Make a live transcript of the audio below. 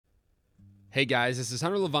Hey guys, this is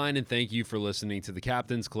Hunter Levine, and thank you for listening to the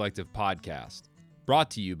Captain's Collective podcast.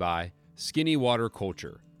 Brought to you by Skinny Water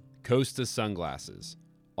Culture, Costa Sunglasses,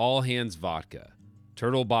 All Hands Vodka,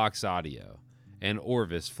 Turtle Box Audio, and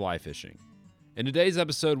Orvis Fly Fishing. In today's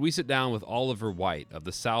episode, we sit down with Oliver White of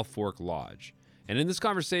the South Fork Lodge. And in this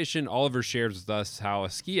conversation, Oliver shares with us how a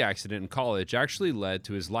ski accident in college actually led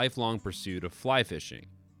to his lifelong pursuit of fly fishing,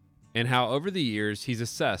 and how over the years he's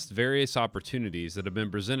assessed various opportunities that have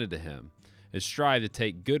been presented to him and strive to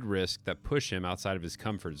take good risks that push him outside of his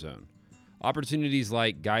comfort zone. Opportunities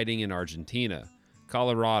like guiding in Argentina,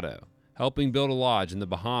 Colorado, helping build a lodge in the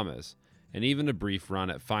Bahamas, and even a brief run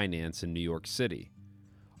at finance in New York City.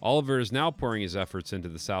 Oliver is now pouring his efforts into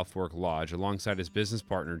the South Fork Lodge alongside his business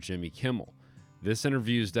partner, Jimmy Kimmel. This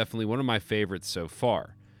interview is definitely one of my favorites so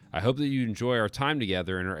far. I hope that you enjoy our time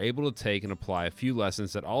together and are able to take and apply a few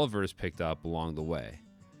lessons that Oliver has picked up along the way.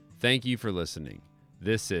 Thank you for listening.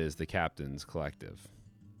 This is the Captain's Collective.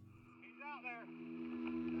 He's out there.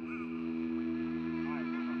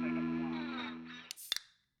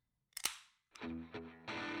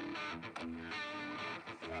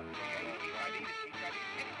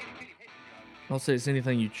 I'll say it's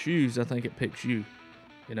anything you choose, I think it picks you.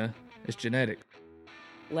 You know, it's genetic.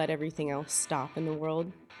 Let everything else stop in the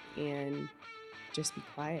world and just be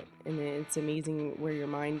quiet. And it's amazing where your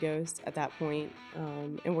mind goes at that point,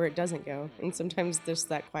 and where it doesn't go. And sometimes just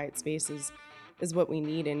that quiet space is what we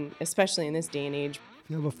need, and especially in this day and age. If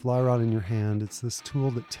you have a fly rod in your hand, it's this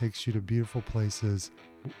tool that takes you to beautiful places.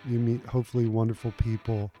 You meet hopefully wonderful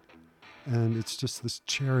people, and it's just this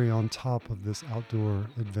cherry on top of this outdoor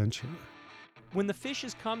adventure. When the fish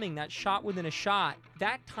is coming, that shot within a shot,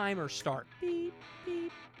 that timer starts. Beep,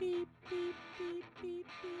 beep, beep, beep, beep, beep, beep, beep.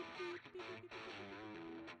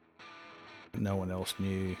 No one else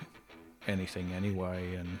knew anything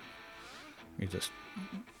anyway, and you just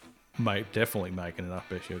definitely making it up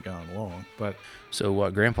as you're going along. But so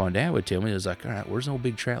what Grandpa and Dad would tell me is like, all right, where's an old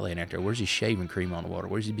big trout laying out there? Where's his shaving cream on the water?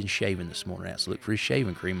 Where's he been shaving this morning at? So look for his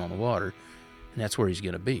shaving cream on the water, and that's where he's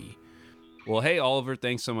going to be. Well, hey, Oliver,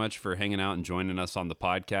 thanks so much for hanging out and joining us on the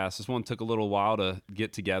podcast. This one took a little while to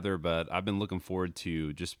get together, but I've been looking forward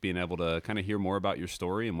to just being able to kind of hear more about your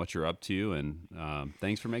story and what you're up to, and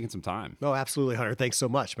thanks for making some time. Oh, absolutely, Hunter. Thanks so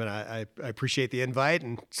much, man. I appreciate the invite,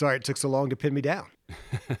 and sorry it took so long to pin me down.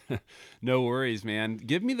 No worries, man.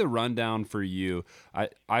 Give me the rundown for you.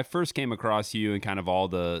 I first came across you and kind of all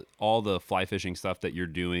the fly fishing stuff that you're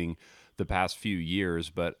doing the past few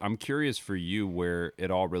years, but I'm curious for you where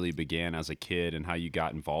it all really began as a kid and how you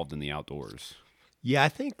got involved in the outdoors. Yeah, I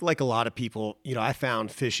think like a lot of people, I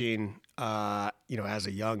found fishing, as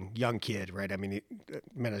a young kid, right? I mean,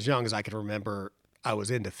 as young as I can remember, I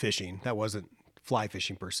was into fishing. That wasn't fly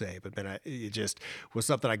fishing per se, but then it just was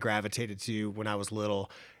something I gravitated to when I was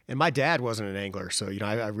little. And my dad wasn't an angler, so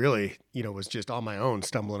I really was just on my own,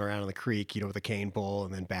 stumbling around in the creek, with a cane pole,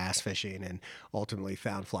 and then bass fishing, and ultimately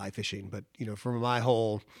found fly fishing. But for my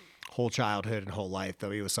whole childhood and whole life,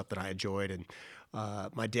 though, it was something I enjoyed. And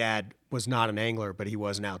my dad was not an angler, but he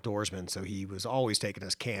was an outdoorsman, so he was always taking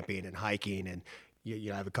us camping and hiking. And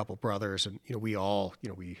I have a couple brothers, and we all,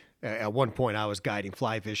 at one point I was guiding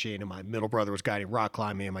fly fishing, and my middle brother was guiding rock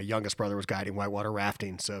climbing, and my youngest brother was guiding whitewater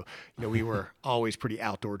rafting. So we were always pretty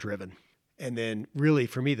outdoor driven. And then really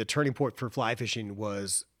for me, the turning point for fly fishing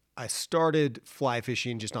was I started fly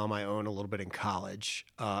fishing just on my own a little bit in college,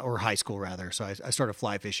 or high school rather. So I started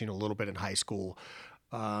fly fishing a little bit in high school,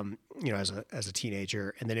 as a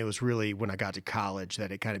teenager. And then it was really when I got to college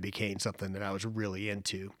that it kind of became something that I was really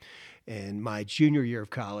into. And my junior year of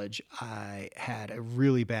college, I had a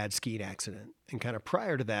really bad skiing accident. And kind of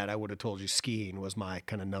prior to that, I would have told you skiing was my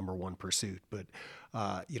kind of number one pursuit. But,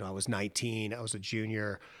 I was 19, I was a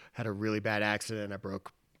junior, had a really bad accident. I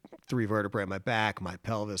broke 3 vertebrae in my back, my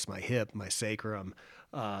pelvis, my hip, my sacrum.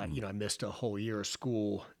 I missed a whole year of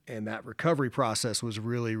school, and that recovery process was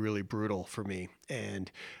really, really brutal for me.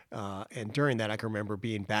 And during that, I can remember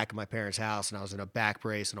being back at my parents' house, and I was in a back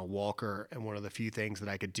brace and a walker. And one of the few things that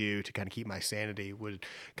I could do to kind of keep my sanity would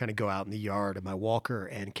kind of go out in the yard in my walker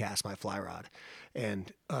and cast my fly rod.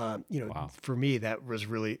 And, Wow. For me, that was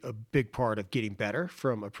really a big part of getting better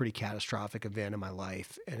from a pretty catastrophic event in my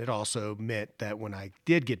life. And it also meant that when I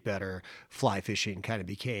did get better, fly fishing kind of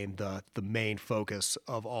became the main focus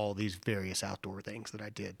of all these various outdoor things that I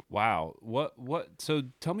did. Wow. So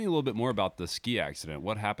tell me a little bit more about the ski accident.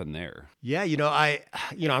 What happened there? Yeah,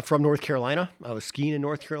 I'm from North Carolina. I was skiing in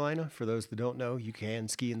North Carolina. For those that don't know, you can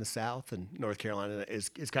ski in the South, and North Carolina is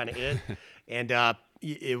kind of it. And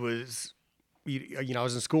it was I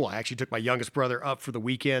was in school. I actually took my youngest brother up for the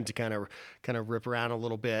weekend to kind of rip around a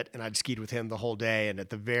little bit, and I'd skied with him the whole day. And at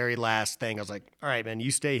the very last thing, I was like, all right, man,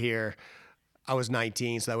 you stay here. I was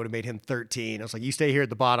 19, so that would have made him 13. I was like, you stay here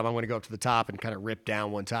at the bottom. I'm going to go up to the top and kind of rip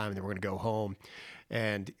down one time, and then we're going to go home.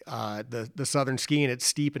 And the southern skiing, it's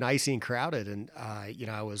steep and icy and crowded. And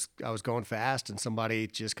I was going fast, and somebody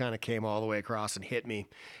just kind of came all the way across and hit me,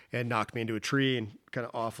 and knocked me into a tree and kind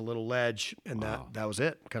of off a little ledge, and that was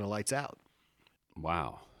it. Kind of lights out.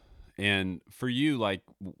 Wow. And for you, like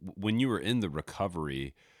when you were in the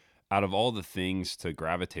recovery, out of all the things to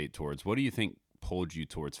gravitate towards, what do you think pulled you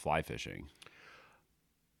towards fly fishing?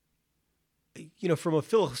 From a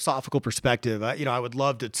philosophical perspective, I would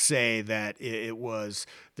love to say that it was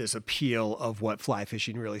this appeal of what fly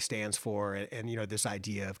fishing really stands for. And this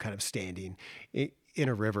idea of kind of standing in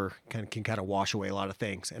a river can kind of wash away a lot of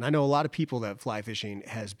things. And I know a lot of people that fly fishing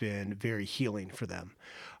has been very healing for them.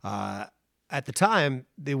 At the time,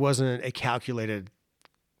 there wasn't a calculated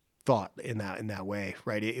thought in that way,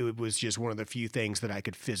 right? It was just one of the few things that I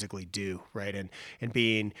could physically do, right?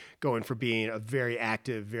 And going from being a very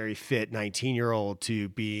active, very fit 19-year-old to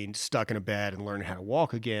being stuck in a bed and learning how to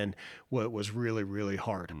walk again was really, really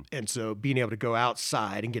hard. And so being able to go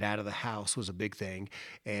outside and get out of the house was a big thing.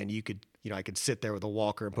 And I could sit there with a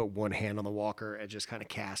walker and put one hand on the walker and just kind of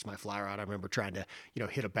cast my fly rod. I remember trying to,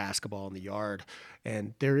 hit a basketball in the yard.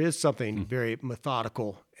 And there is something very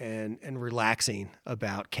methodical and relaxing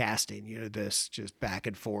about casting, this just back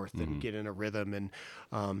and forth and get in a rhythm. And,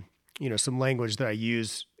 some language that I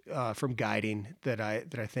use from guiding that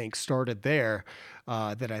I think started there,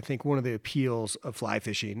 that I think one of the appeals of fly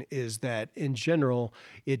fishing is that in general,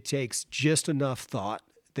 it takes just enough thought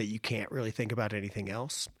that you can't really think about anything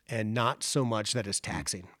else, and not so much that it's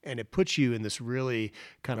taxing. And it puts you in this really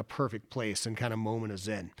kind of perfect place and kind of moment of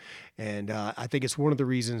zen. And I think it's one of the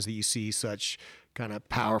reasons that you see such kind of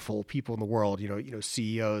powerful people in the world,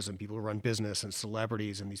 CEOs and people who run business and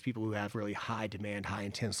celebrities and these people who have really high demand, high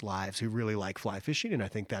intense lives who really like fly fishing. And I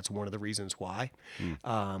think that's one of the reasons why.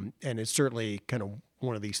 And it's certainly kind of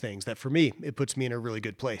one of these things that for me, it puts me in a really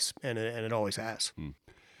good place, and it always has.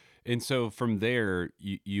 And so from there,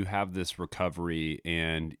 you have this recovery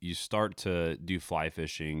and you start to do fly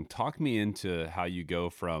fishing. Talk me into how you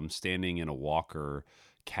go from standing in a walker,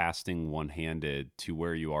 casting one-handed, to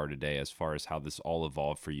where you are today, as far as how this all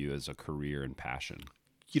evolved for you as a career and passion.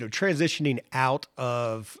 Transitioning out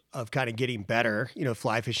of kind of getting better,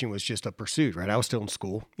 fly fishing was just a pursuit, right? I was still in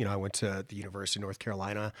school. I went to the University of North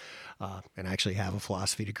Carolina, and I actually have a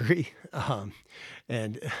philosophy degree.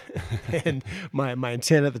 And my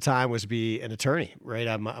intent at the time was to be an attorney,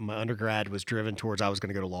 right? My undergrad was driven towards I was going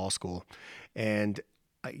to go to law school. And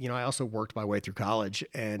I also worked my way through college,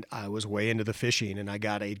 and I was way into the fishing, and I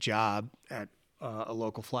got a job at a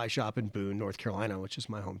local fly shop in Boone, North Carolina, which is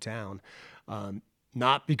my hometown.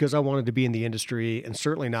 Not because I wanted to be in the industry, and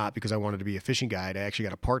certainly not because I wanted to be a fishing guide. I actually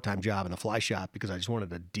got a part-time job in the fly shop because I just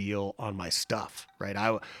wanted a deal on my stuff,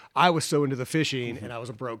 right? I was so into the fishing, and I was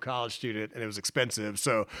a broke college student, and it was expensive.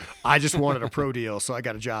 So I just wanted a pro deal. So I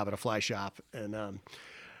got a job at a fly shop, and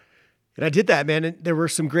I did that, man. And there were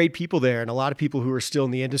some great people there, and a lot of people who are still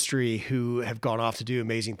in the industry who have gone off to do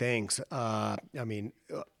amazing things.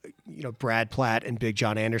 Brad Platt and Big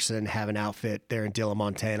John Anderson have an outfit there in Dillon,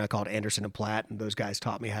 Montana called Anderson and Platt, and those guys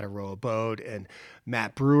taught me how to row a boat. And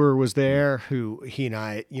Matt Brewer was there, who he and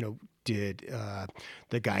I, did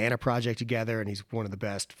the Guyana project together, and he's one of the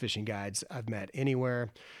best fishing guides I've met anywhere.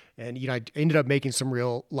 And, I ended up making some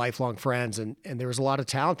real lifelong friends, and there was a lot of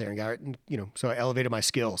talent there, and so I elevated my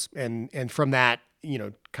skills. And from that,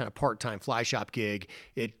 kind of part-time fly shop gig,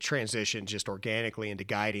 it transitioned just organically into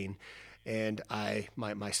guiding. And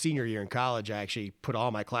my senior year in college, I actually put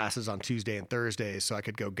all my classes on Tuesday and Thursdays so I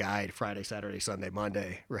could go guide Friday, Saturday, Sunday,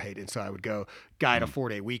 Monday, right? And so I would go guide a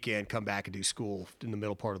 4-day weekend, come back and do school in the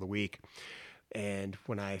middle part of the week. And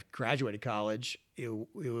when I graduated college, it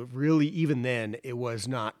really, even then, it was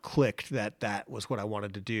not clicked that was what I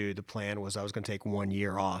wanted to do. The plan was I was going to take 1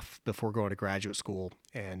 year off before going to graduate school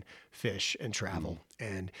and fish and travel.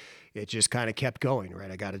 And it just kind of kept going,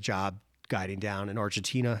 right? I got a job guiding down in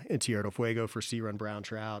Argentina in Tierra del Fuego for sea run brown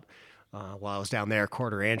trout. While I was down there,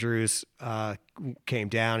 Carter Andrews came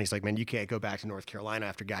down. He's like, man, you can't go back to North Carolina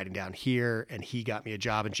after guiding down here. And he got me a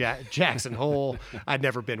job in Jackson Hole. I'd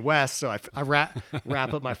never been west. So I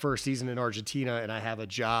wrap up my first season in Argentina, and I have a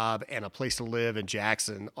job and a place to live in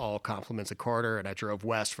Jackson, all compliments of Carter. And I drove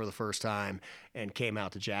west for the first time and came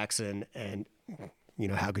out to Jackson, and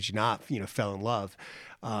how could you not, fell in love.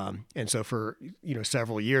 And so for,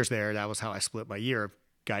 several years there, that was how I split my year,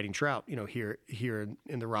 guiding trout, here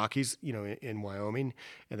in the Rockies, in Wyoming,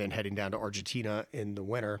 and then heading down to Argentina in the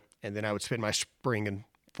winter. And then I would spend my spring and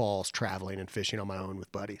falls traveling and fishing on my own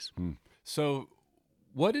with buddies. So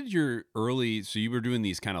what did your so you were doing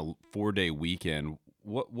these kind of 4-day weekend.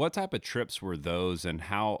 What type of trips were those, and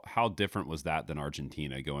how different was that than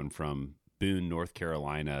Argentina, going from Boone, North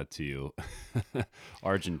Carolina to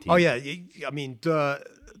Argentina? Oh yeah. I mean,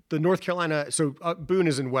 the North Carolina, so Boone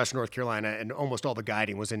is in West North Carolina, and almost all the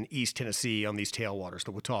guiding was in East Tennessee on these tailwaters,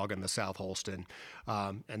 the Watauga and the South Holston.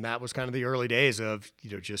 And that was kind of the early days of,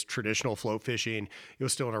 just traditional float fishing. It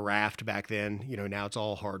was still in a raft back then. Now it's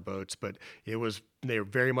all hard boats, but they were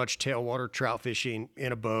very much tailwater trout fishing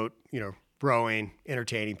in a boat, rowing,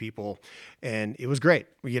 entertaining people. And it was great,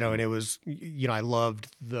 and it was, I loved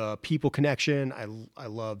the people connection. I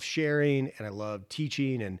loved sharing, and I loved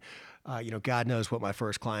teaching, and God knows what my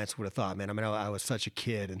first clients would have thought, man. I mean, I was such a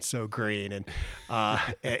kid and so green, and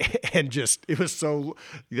and just, it was so,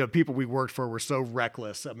 people we worked for were so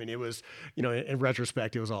reckless. I mean, it was, in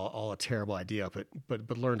retrospect, it was all a terrible idea,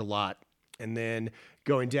 but learned a lot. And then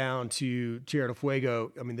going down to Tierra del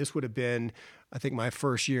Fuego, I mean, this would have been, I think my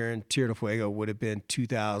first year in Tierra del Fuego would have been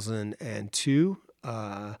 2002.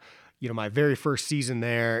 My very first season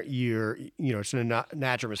there, it's a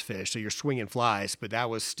anadromous fish, so you're swinging flies, but that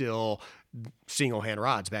was still single hand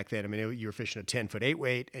rods back then. I mean, you were fishing a 10-foot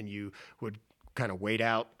 8-weight, and you would kind of wait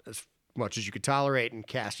out as much as you could tolerate and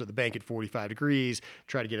cast to the bank at 45 degrees,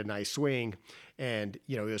 try to get a nice swing. And,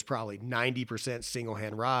 it was probably 90% single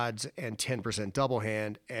hand rods and 10% double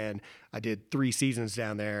hand. And I did 3 seasons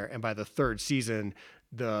down there. And by the 3rd season,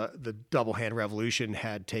 the double hand revolution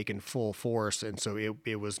had taken full force. And so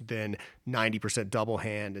it was then 90% double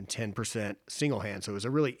hand and 10% single hand. So it was a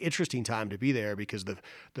really interesting time to be there, because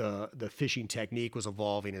the fishing technique was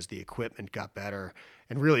evolving as the equipment got better.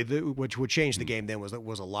 And really what changed the game then was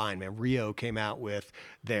a line, man. Rio came out with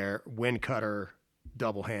their Wind Cutter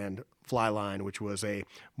double hand fly line, which was a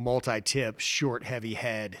multi-tip, short, heavy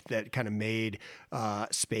head that kind of made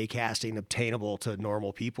spey casting obtainable to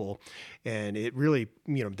normal people. And it really,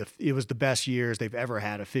 it was the best years they've ever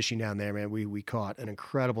had of fishing down there, man. We caught an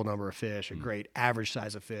incredible number of fish, a great average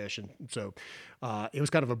size of fish. And so it was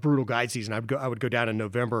kind of a brutal guide season. I would go down in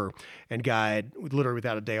November and guide literally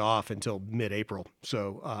without a day off until mid-April.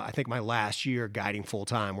 So I think my last year guiding full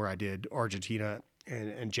time, where I did Argentina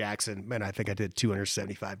and Jackson, man, I think I did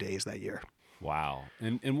 275 days that year. Wow.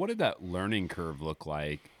 And what did that learning curve look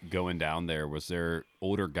like going down there? Was there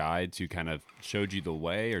older guides who kind of showed you the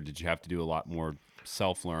way, or did you have to do a lot more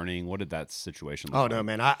self-learning? What did that situation look like? No,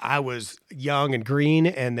 man, I was young and green,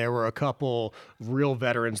 and there were a couple real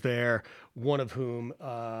veterans there, one of whom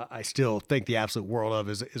I still think the absolute world of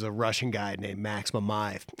is a Russian guide named Max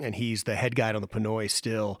Mamayev, and he's the head guide on the Panoy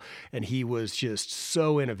still, and he was just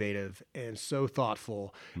so innovative and so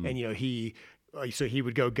thoughtful. And so he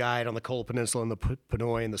would go guide on the Kola Peninsula in the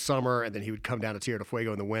Panoy in the summer, and then he would come down to Tierra del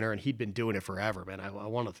Fuego in the winter, and he'd been doing it forever, man.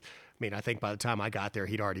 I think by the time I got there,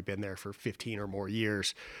 he'd already been there for 15 or more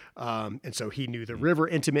years. And so he knew the river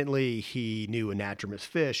intimately. He knew anadromous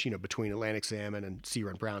fish, between Atlantic salmon and sea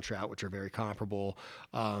run brown trout, which are very comparable.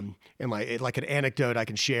 And like an anecdote I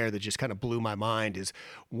can share that just kind of blew my mind is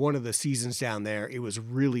one of the seasons down there, it was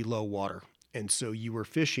really low water. And so you were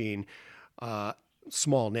fishing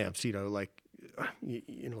small nymphs, like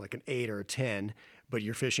an 8 or a 10, but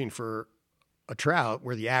you're fishing for a trout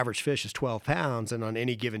where the average fish is 12 pounds, and on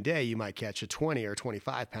any given day you might catch a 20 or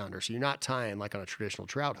 25 pounder. So you're not tying like on a traditional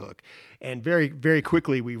trout hook. And very, very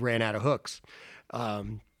quickly we ran out of hooks.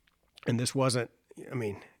 And this wasn't,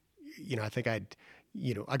 I think I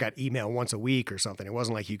got email once a week or something. It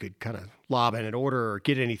wasn't like you could kind of lob in an order or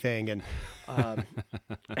get anything. And,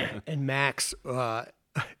 and Max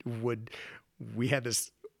we had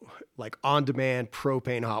this like on-demand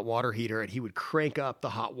propane hot water heater, and he would crank up the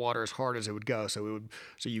hot water as hard as it would go. So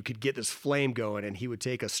you could get this flame going, and he would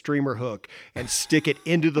take a streamer hook and stick it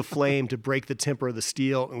into the flame to break the temper of the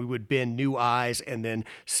steel. And we would bend new eyes and then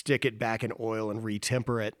stick it back in oil and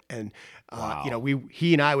re-temper it. And, Wow.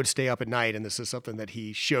 He and I would stay up at night, and this is something that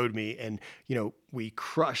he showed me. And, we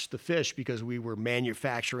crushed the fish because we were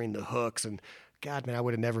manufacturing the hooks, and God, man, I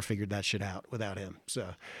would have never figured that shit out without him.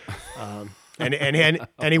 So, and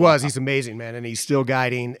he's amazing, man. And he's still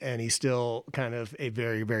guiding, and he's still kind of a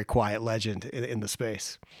very, very quiet legend in the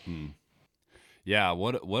space. Yeah.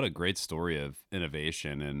 What a great story of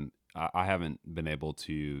innovation. And I haven't been able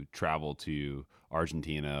to travel to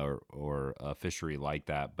Argentina or a fishery like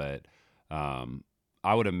that, but,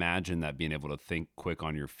 I would imagine that being able to think quick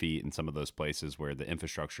on your feet in some of those places where the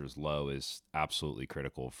infrastructure is low is absolutely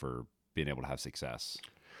critical for being able to have success.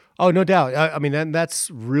 Oh, no doubt. I mean, and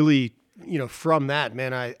that's really, from that,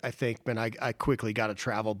 man, I think, man, I quickly got a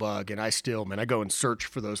travel bug, and I still, man, I go and search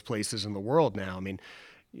for those places in the world now. I mean,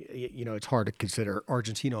 it's hard to consider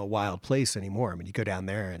Argentina a wild place anymore. I mean, you go down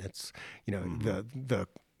there and it's, the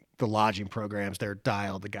lodging programs, they're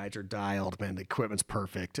dialed, the guides are dialed, man, the equipment's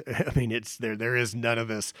perfect. I mean, it's there is none of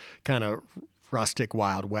this kind of rustic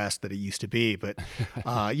Wild West that it used to be, but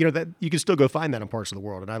that you can still go find that in parts of the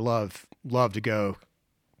world. And I love to go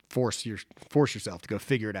force yourself to go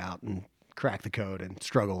figure it out and crack the code and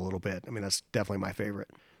struggle a little bit. I mean, that's definitely my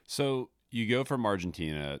favorite. So you go from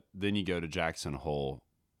Argentina, then you go to Jackson Hole.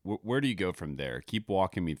 Where do you go from there? Keep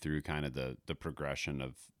walking me through kind of the progression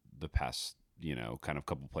of the past, kind of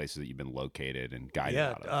couple places that you've been located and guided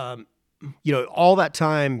out of. All that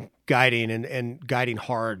time guiding and guiding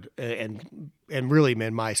hard and really,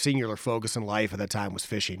 man, my singular focus in life at that time was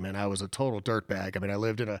fishing, man. I was a total dirtbag. I mean, I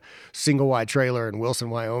lived in a single wide trailer in Wilson,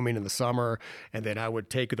 Wyoming in the summer. And then I would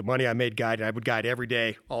take the money I made guiding. I would guide every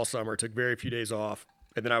day all summer, took very few days off.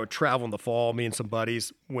 And then I would travel in the fall. Me and some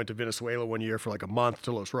buddies went to Venezuela one year for like a month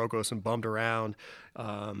to Los Rocos and bummed around.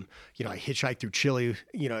 I hitchhiked through Chile.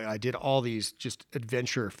 I did all these just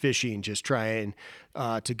adventure fishing, just trying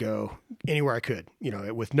to go anywhere I could,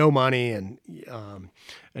 with no money. And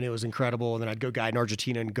it was incredible. And then I'd go guide in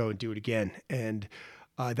Argentina and go and do it again. And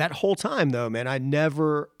that whole time, though, man, I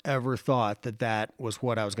never, ever thought that was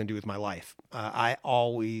what I was going to do with my life. I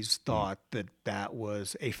always thought that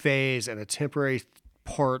was a phase and a temporary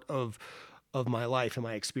part of my life and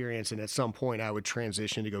my experience. And at some point I would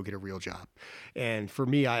transition to go get a real job. And for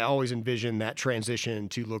me, I always envisioned that transition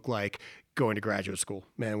to look like going to graduate school,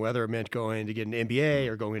 man, whether it meant going to get an MBA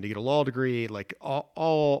or going to get a law degree, like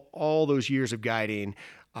all those years of guiding,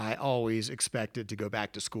 I always expected to go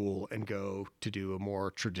back to school and go to do a more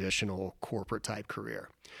traditional corporate type career.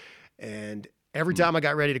 And every time I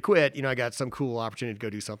got ready to quit, I got some cool opportunity to go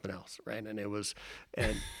do something else, right? And it was,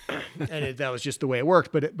 that was just the way it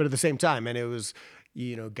worked. But at the same time, and it was,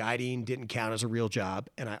 guiding didn't count as a real job,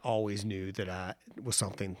 and I always knew that it was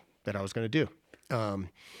something that I was going to do.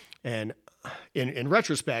 And in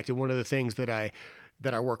retrospect, and one of the things that I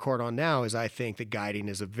work hard on now is I think that guiding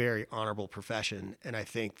is a very honorable profession. And I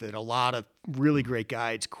think that a lot of really great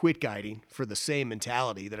guides quit guiding for the same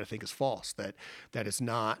mentality that I think is false, that it's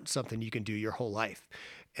not something you can do your whole life.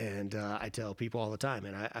 And I tell people all the time,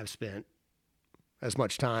 and I've spent as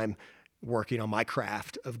much time working on my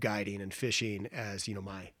craft of guiding and fishing as,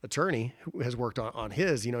 my attorney who has worked on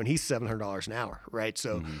his, and he's $700 an hour. Right.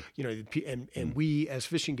 So, and we as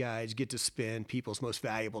fishing guides get to spend people's most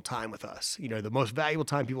valuable time with us. The most valuable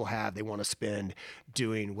time people have, they want to spend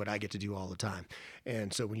doing what I get to do all the time.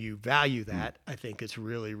 And so when you value that, I think it's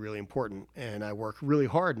really, really important. And I work really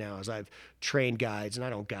hard now as I've trained guides, and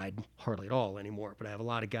I don't guide hardly at all anymore, but I have a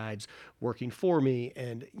lot of guides working for me.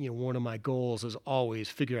 And, one of my goals is always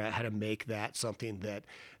figure out how to make that something that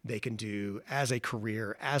they can do as a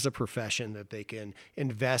career, as a profession, that they can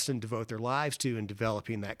invest and devote their lives to in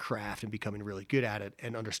developing that craft and becoming really good at it,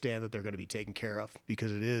 and understand that they're going to be taken care of,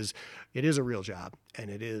 because it is a real job,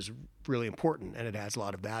 and it is really important, and it adds a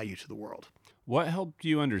lot of value to the world. What helped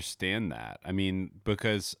you understand that? I mean,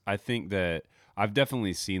 because I think that I've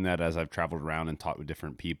definitely seen that as I've traveled around and talked with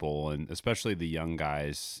different people, and especially the young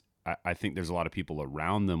guys. I think there's a lot of people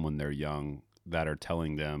around them when they're young that are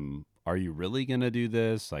telling them, are you really going to do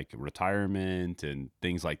this? Like retirement and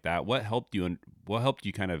things like that. What helped you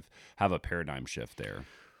kind of have a paradigm shift there?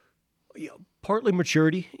 Partly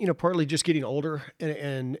maturity, partly just getting older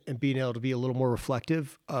and being able to be a little more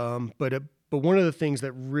reflective. But one of the things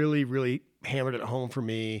that really, really hammered it home for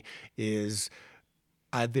me is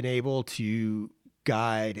I've been able to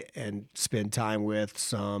guide and spend time with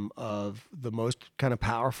some of the most kind of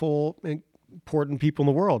powerful and important people in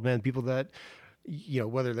the world, man, people that,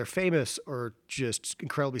 whether they're famous or just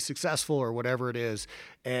incredibly successful or whatever it is.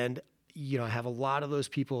 And, I have a lot of those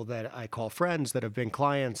people that I call friends that have been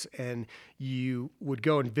clients, and you would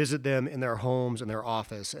go and visit them in their homes and their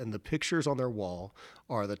office, and the pictures on their wall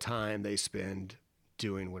are the time they spend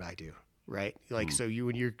doing what I do. Right. Like, so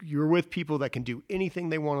when you're with people that can do anything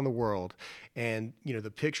they want in the world, and,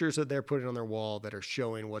 the pictures that they're putting on their wall that are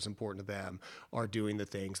showing what's important to them are doing the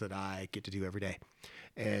things that I get to do every day.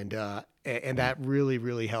 And that really,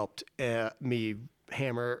 really helped me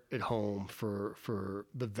hammer it home for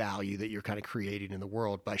the value that you're kind of creating in the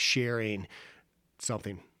world by sharing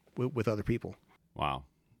something with other people. Wow.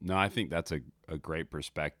 No, I think that's a great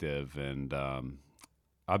perspective. And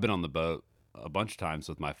I've been on the boat a bunch of times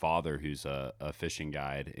with my father, who's a fishing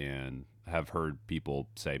guide, and have heard people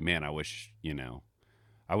say, man, I wish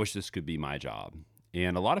this could be my job.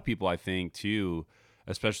 And a lot of people, I think too,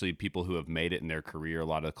 especially people who have made it in their career, a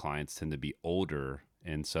lot of clients tend to be older.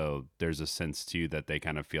 And so there's a sense too that they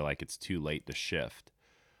kind of feel like it's too late to shift.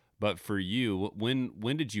 But for you,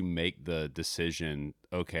 when did you make the decision,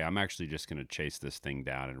 okay, I'm actually just going to chase this thing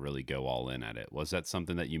down and really go all in at it? Was that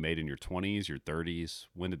something that you made in your 20s, your 30s?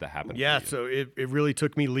 When did that happen? Yeah, for you? so it really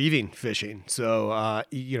took me leaving fishing. So,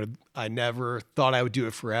 I never thought I would do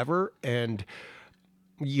it forever. And,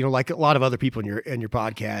 like a lot of other people in your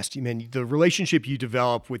podcast, the relationship you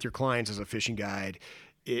develop with your clients as a fishing guide,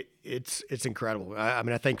 it's incredible. I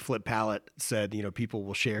think Flip Pallett said, people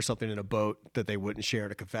will share something in a boat that they wouldn't share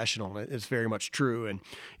at a confessional. And it's very much true. And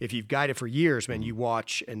if you've guided for years, man, you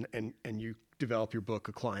watch and you develop your book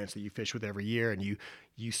of clients that you fish with every year, and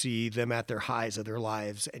you see them at their highs of their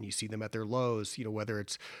lives and you see them at their lows, whether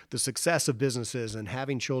it's the success of businesses and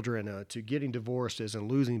having children to getting divorces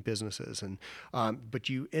and losing businesses. And, but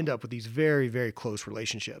you end up with these very, very close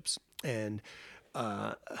relationships. And,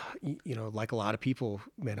 like a lot of people,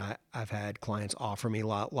 man, I've had clients offer me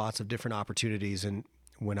lots of different opportunities. And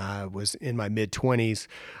when I was in my mid-20s,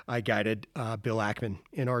 I guided Bill Ackman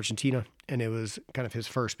in Argentina, and it was kind of his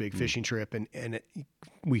first big fishing trip. And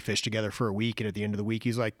we fished together for a week, and at the end of the week,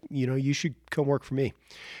 he's like, you should come work for me.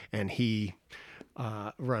 And he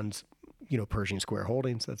runs, Pershing Square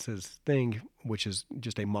Holdings. That's his thing, which is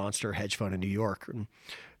just a monster hedge fund in New York. And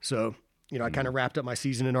so I kind of wrapped up my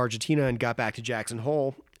season in Argentina and got back to Jackson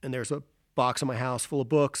Hole, and there's a box in my house full of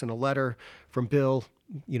books and a letter from Bill,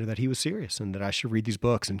 that he was serious and that I should read these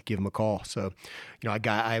books and give him a call. So,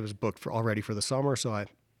 I was booked already for the summer, so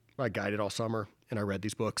I guided all summer and I read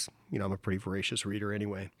these books. I'm a pretty voracious reader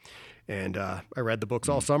anyway, and I read the books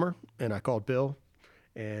all summer, and I called Bill,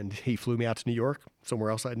 and he flew me out to New York,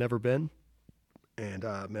 somewhere else I'd never been. And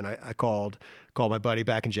I called my buddy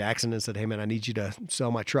back in Jackson and said, hey, man, I need you to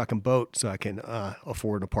sell my truck and boat so I can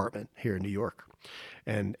afford an apartment here in New York.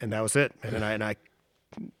 And that was it.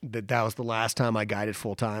 That was the last time I guided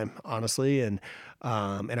full time, honestly. And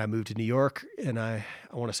I moved to New York, and I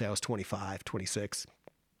want to say I was 25, 26.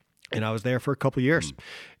 And I was there for a couple of years.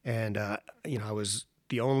 And, I was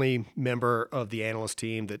the only member of the analyst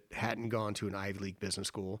team that hadn't gone to an Ivy League business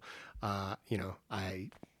school. I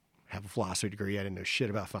have a philosophy degree. I didn't know shit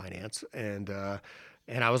about finance, and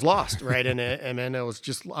I was lost, right? And then I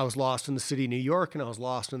was lost in the city of New York, and I was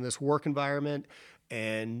lost in this work environment.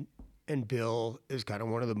 And Bill is kind of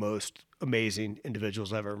one of the most amazing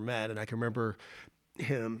individuals I've ever met. And I can remember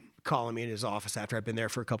him calling me in his office after I'd been there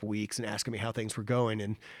for a couple of weeks and asking me how things were going.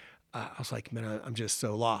 And I was like, man, I'm just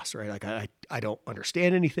so lost, right? Like I don't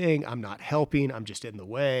understand anything. I'm not helping. I'm just in the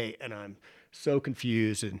way, and I'm so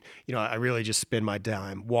confused. And, I really just spend my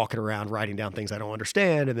time walking around, writing down things I don't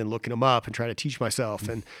understand and then looking them up and trying to teach myself.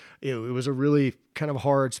 And it was a really kind of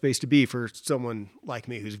hard space to be for someone like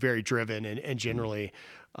me who's very driven and generally,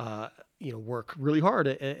 work really hard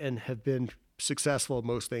and have been successful at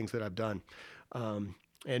most things that I've done.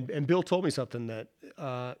 And Bill told me something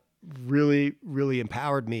that, really, really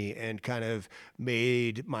empowered me and kind of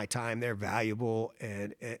made my time there valuable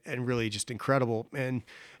and really just incredible and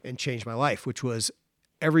changed my life, which was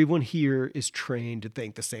everyone here is trained to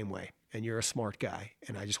think the same way. And you're a smart guy.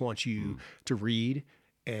 And I just want you to read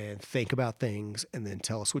and think about things and then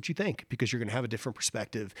tell us what you think, because you're going to have a different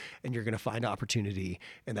perspective and you're going to find opportunity.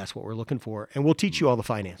 And that's what we're looking for. And we'll teach you all the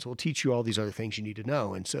finance. We'll teach you all these other things you need to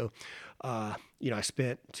know. And so, I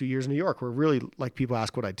spent 2 years in New York where really, like, people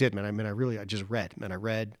ask what I did, man. I just read, man. I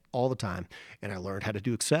read all the time, and I learned how to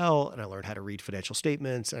do Excel, and I learned how to read financial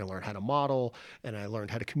statements, and I learned how to model, and I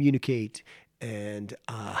learned how to communicate. And,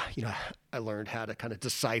 I learned how to kind of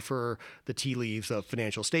decipher the tea leaves of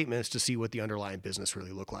financial statements to see what the underlying business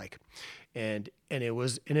really looked like. And it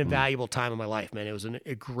was an invaluable time in my life, man. It was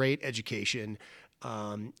a great education.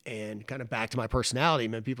 And kind of back to my personality,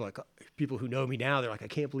 man, people who know me now, they're like, I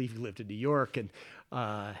can't believe you lived in New York. And,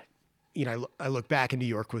 I look back, and New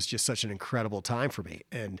York was just such an incredible time for me.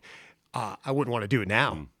 And, I wouldn't want to do it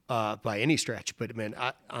now, by any stretch, but man,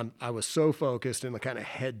 I was so focused and kind of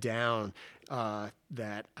head down,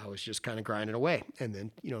 that I was just kind of grinding away. And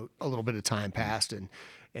then, a little bit of time passed,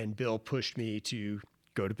 and Bill pushed me to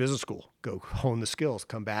go to business school, go hone the skills,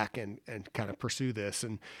 come back and kind of pursue this.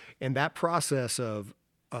 And that process of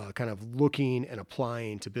kind of looking and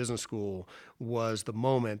applying to business school was the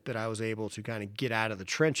moment that I was able to kind of get out of the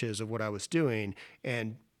trenches of what I was doing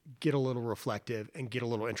and get a little reflective and get a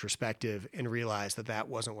little introspective and realize that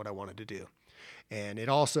wasn't what I wanted to do. And it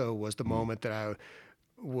also was the moment that I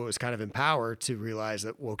was kind of empowered to realize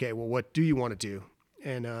that, well, okay, well, what do you want to do?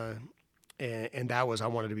 And that was, I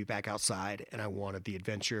wanted to be back outside and I wanted the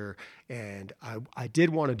adventure. And I did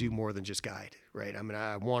want to do more than just guide, right? I mean,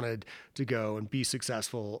 I wanted to go and be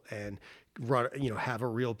successful and run, have a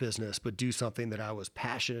real business, but do something that I was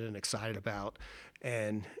passionate and excited about.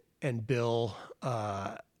 And Bill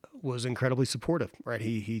was incredibly supportive, right?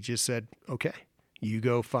 He just said, okay, you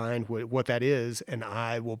go find what that is and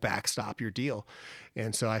I will backstop your deal.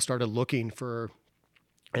 And so I started looking for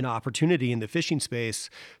an opportunity in the fishing space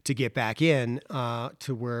to get back in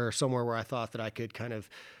to somewhere where I thought that I could kind of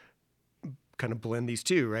blend these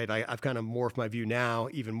two, right? I've kind of morphed my view now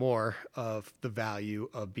even more of the value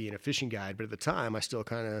of being a fishing guide. But at the time, I still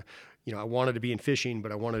kind of, I wanted to be in fishing,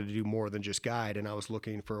 but I wanted to do more than just guide. And I was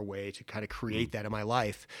looking for a way to kind of create that in my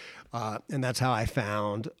life. And that's how I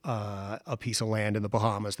found a piece of land in the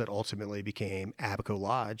Bahamas that ultimately became Abaco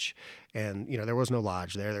Lodge. And, there was no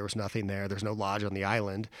lodge there. There was nothing there. There's no lodge on the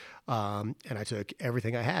island. And I took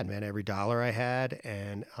everything I had, man, every dollar I had,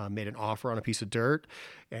 and made an offer on a piece of dirt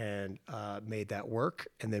and made that work.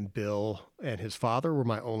 And then Bill and his father were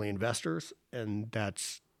my only investors. And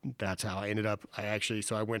that's how I ended up.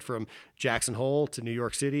 So I went from Jackson Hole to New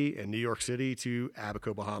York City and New York City to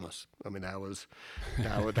Abaco, Bahamas. I mean, that was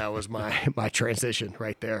my transition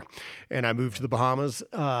right there. And I moved to the Bahamas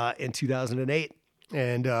in 2008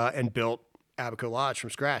 and built Abaco Lodge from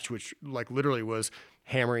scratch, which literally was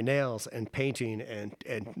hammering nails and painting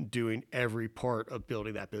and doing every part of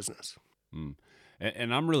building that business. Mm.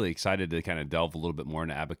 And I'm really excited to kind of delve a little bit more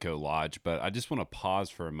into Abaco Lodge, but I just want to pause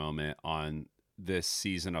for a moment on this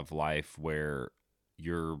season of life where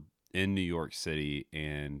you're in New York City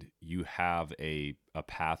and you have a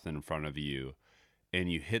path in front of you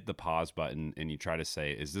and you hit the pause button and you try to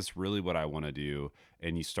say, is this really what I want to do?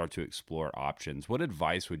 And you start to explore options. What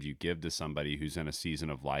advice would you give to somebody who's in a season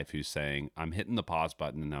of life who's saying, I'm hitting the pause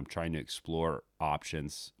button and I'm trying to explore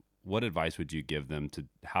options? What advice would you give them to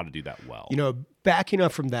how to do that well? Backing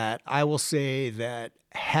up from that, I will say that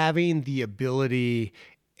having the ability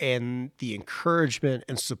and the encouragement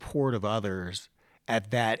and support of others at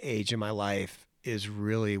that age in my life is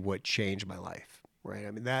really what changed my life, right?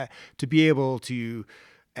 I mean, that to be able to,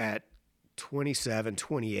 at 27,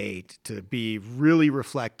 28, to be really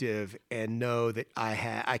reflective and know that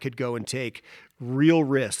I could go and take real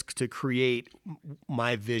risk to create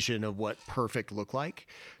my vision of what perfect looked like,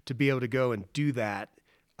 to be able to go and do that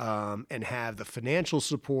and have the financial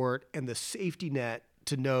support and the safety net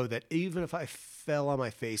to know that even if I fell on my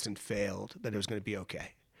face and failed, that it was going to be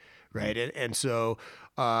okay, right? And so,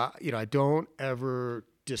 I don't ever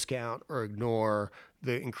discount or ignore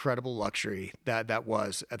the incredible luxury that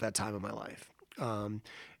was at that time of my life.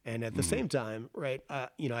 And at the same time, right,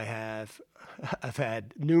 I've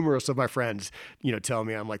had numerous of my friends, tell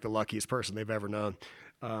me I'm like the luckiest person they've ever known.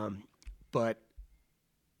 But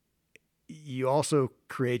you also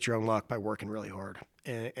create your own luck by working really hard.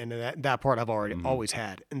 And that part I've always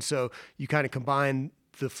had. And so you kind of combine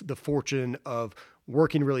the fortune of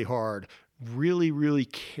working really hard, really, really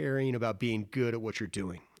caring about being good at what you're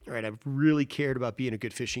doing. Right. I've really cared about being a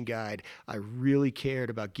good fishing guide. I really cared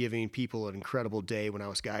about giving people an incredible day when I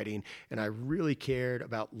was guiding. And I really cared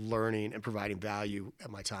about learning and providing value at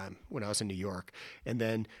my time when I was in New York. And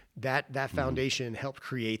then that foundation helped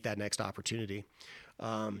create that next opportunity.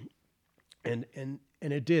 And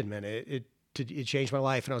it did, man. It changed my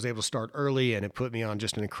life, and I was able to start early, and it put me on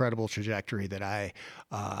just an incredible trajectory that I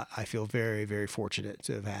feel very, very fortunate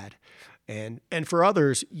to have had. And for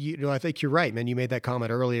others, I think you're right, man. You made that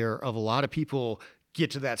comment earlier of a lot of people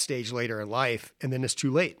get to that stage later in life, and then it's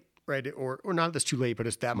too late, right? Or not that's too late, but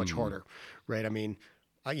it's that much harder, right? I mean,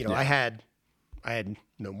 I had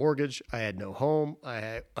no mortgage, I had no home,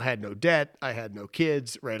 I had no debt, I had no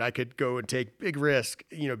kids, right? I could go and take big risk,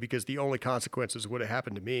 because the only consequences would have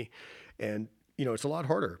happened to me. And, it's a lot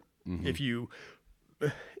harder if you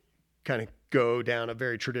kind of go down a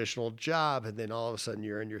very traditional job and then all of a sudden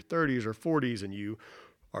you're in your 30s or 40s and you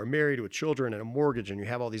are married with children and a mortgage and you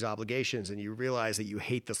have all these obligations and you realize that you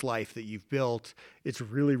hate this life that you've built. It's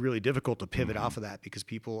really, really difficult to pivot off of that because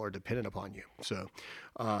people are dependent upon you. So,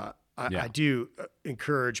 I do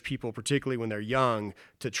encourage people, particularly when they're young,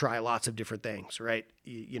 to try lots of different things, right?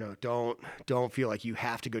 Don't feel like you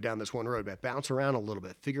have to go down this one road, but bounce around a little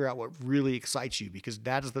bit, figure out what really excites you, because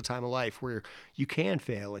that is the time of life where you can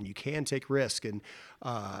fail and you can take risk and,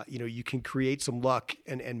 you can create some luck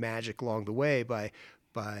and magic along the way by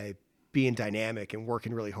being dynamic and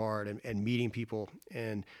working really hard and meeting people.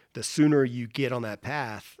 And the sooner you get on that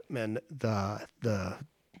path, man, the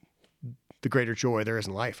greater joy there is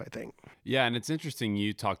in life, I think. Yeah. And it's interesting.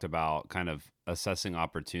 You talked about kind of assessing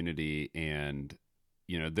opportunity and,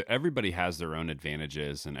 everybody has their own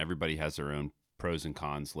advantages and everybody has their own pros and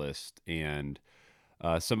cons list. And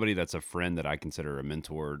somebody that's a friend that I consider a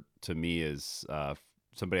mentor to me is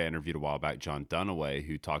somebody I interviewed a while back, John Dunaway,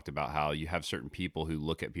 who talked about how you have certain people who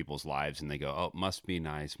look at people's lives and they go, oh, must be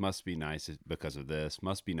nice because of this,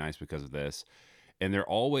 must be nice because of this. And they're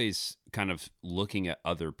always kind of looking at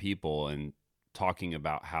other people and talking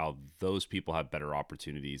about how those people have better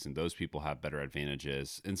opportunities and those people have better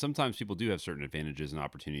advantages. And sometimes people do have certain advantages and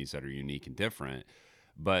opportunities that are unique and different.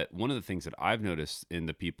 But one of the things that I've noticed in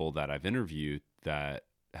the people that I've interviewed that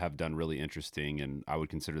have done really interesting, and I would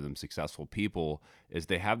consider them successful people, is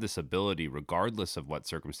they have this ability, regardless of what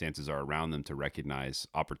circumstances are around them, to recognize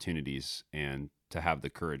opportunities and to have the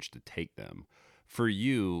courage to take them. For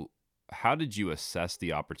you, how did you assess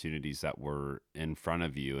the opportunities that were in front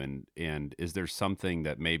of you? And is there something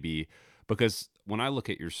that maybe, because when I look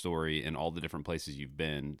at your story and all the different places you've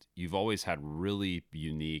been, you've always had really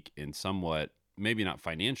unique and somewhat, maybe not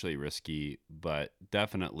financially risky, but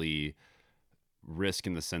definitely risk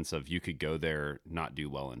in the sense of you could go there, not do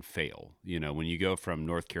well, and fail. When you go from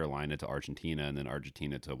North Carolina to Argentina, and then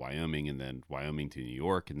Argentina to Wyoming, and then Wyoming to New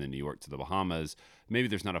York, and then New York to the Bahamas, maybe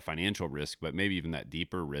there's not a financial risk, but maybe even that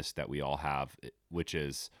deeper risk that we all have, which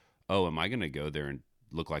is, oh, am I going to go there and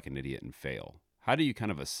look like an idiot and fail? How do you kind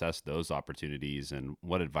of assess those opportunities, and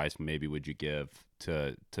what advice maybe would you give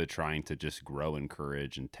to trying to just grow in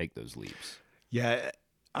courage and take those leaps? Yeah.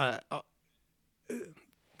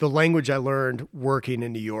 The language I learned working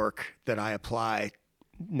in New York that I apply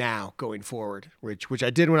now going forward, which I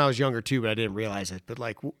did when I was younger too, but I didn't realize it. But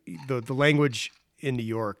like the language in New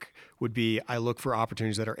York would be, I look for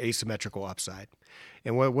opportunities that are asymmetrical upside.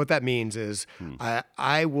 And what that means is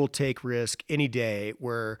I will take risk any day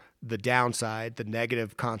where the downside, the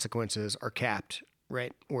negative consequences are capped,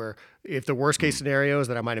 right? Where if the worst case scenario is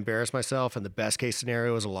that I might embarrass myself and the best case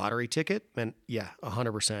scenario is a lottery ticket, then yeah,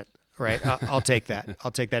 100%. Right. I'll take that.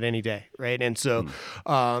 I'll take that any day. Right. And so,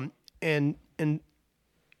 and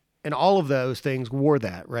all of those things were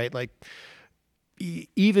that, right? Like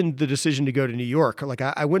even the decision to go to New York, like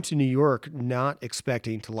I went to New York not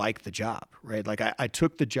expecting to like the job, right? Like I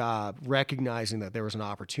took the job recognizing that there was an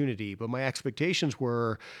opportunity, but my expectations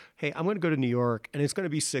were, hey, I'm going to go to New York and it's going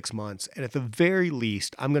to be 6 months. And at the very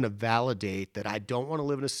least, I'm going to validate that I don't want to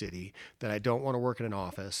live in a city, that I don't want to work in an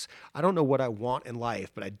office. I don't know what I want in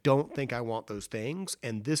life, but I don't think I want those things.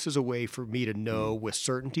 And this is a way for me to know with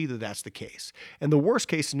certainty that that's the case. And the worst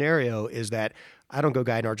case scenario is that I don't go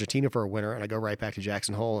guide in Argentina for a winter and I go right back to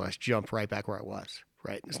Jackson Hole and I jump right back where I was,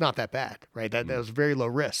 right? It's not that bad, right? That was very low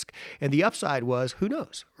risk. And the upside was, who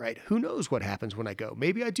knows, right? Who knows what happens when I go?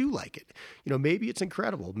 Maybe I do like it. Maybe it's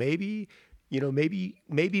incredible. Maybe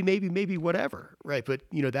whatever, right? But,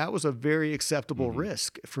 that was a very acceptable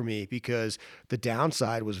risk for me because the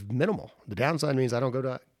downside was minimal. The downside means I don't go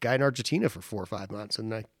to guide in Argentina for 4 or 5 months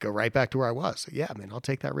and I go right back to where I was. So yeah, man, I'll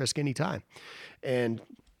take that risk anytime.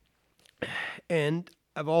 And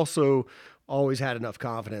I've also always had enough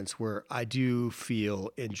confidence where I do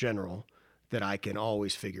feel in general that I can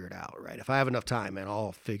always figure it out, right? If I have enough time, man,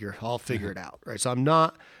 I'll figure it out, right? So I'm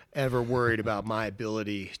not ever worried about my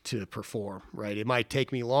ability to perform, right? It might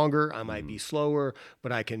take me longer, I might be slower,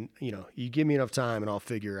 but I can, you give me enough time and I'll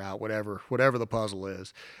figure out whatever the puzzle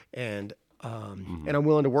is. And I'm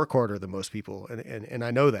willing to work harder than most people. And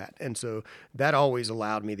I know that. And so that always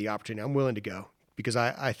allowed me the opportunity. I'm willing to go because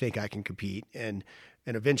I think I can compete and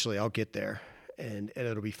eventually I'll get there and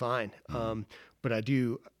it'll be fine. But I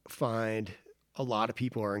do find a lot of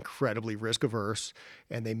people are incredibly risk averse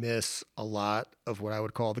and they miss a lot of what I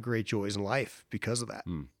would call the great joys in life because of that.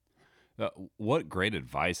 What great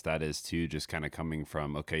advice that is too, just kind of coming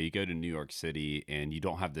from, okay, you go to New York City and you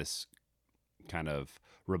don't have this kind of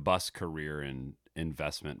robust career in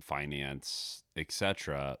investment, finance,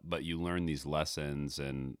 etc., but you learn these lessons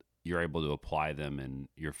and you're able to apply them in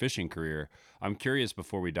your fishing career. I'm curious,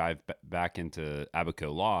 before we dive back into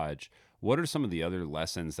Abaco Lodge, what are some of the other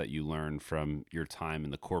lessons that you learned from your time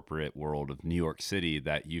in the corporate world of New York City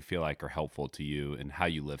that you feel like are helpful to you and how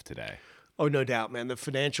you live today? Oh, no doubt, man. The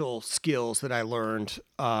financial skills that I learned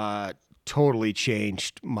totally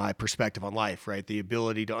changed my perspective on life, right? The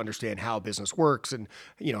ability to understand how business works and,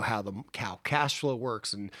 how cash flow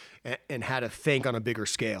works and how to think on a bigger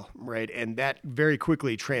scale, right? And that very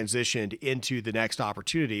quickly transitioned into the next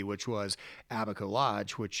opportunity, which was Abaco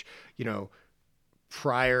Lodge, which,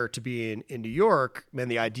 prior to being in New York, man,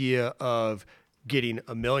 the idea of getting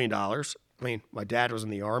 $1 million. I mean, my dad was in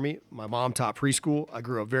the Army. My mom taught preschool. I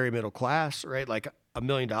grew up very middle class, right? Like $1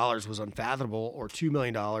 million was unfathomable, or $2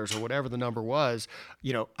 million, or whatever the number was,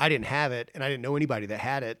 I didn't have it, and I didn't know anybody that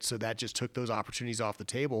had it. So that just took those opportunities off the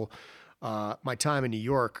table. My time in New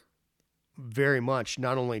York very much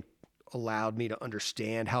not only allowed me to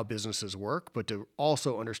understand how businesses work, but to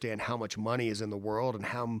also understand how much money is in the world and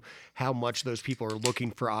how much those people are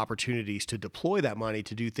looking for opportunities to deploy that money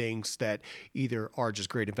to do things that either are just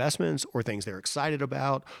great investments, or things they're excited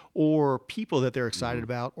about, or people that they're excited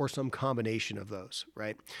about, or some combination of those,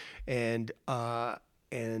 right? And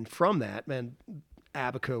from that, man,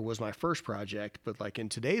 Abaco was my first project, but like in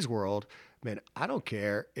today's world, man, I don't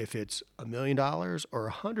care if it's $1 million or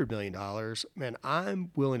 $100 million, man, I'm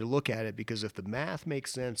willing to look at it, because if the math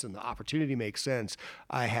makes sense and the opportunity makes sense,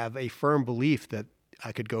 I have a firm belief that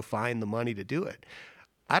I could go find the money to do it.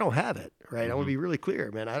 I don't have it, right? I want to be really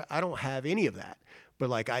clear, man. I don't have any of that, but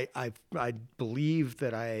like I believe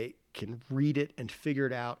that I can read it and figure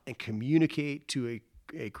it out and communicate to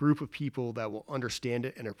a group of people that will understand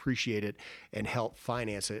it and appreciate it and help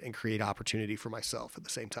finance it and create opportunity for myself at the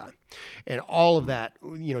same time. And all of that,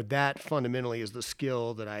 that fundamentally is the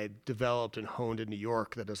skill that I developed and honed in New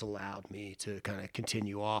York that has allowed me to kind of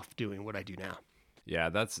continue off doing what I do now. Yeah,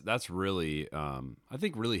 that's really, I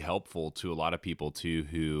think, really helpful to a lot of people too,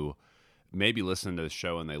 who maybe listen to the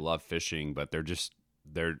show and they love fishing, but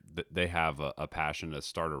they have a passion to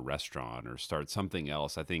start a restaurant or start something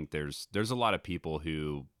else. I think there's a lot of people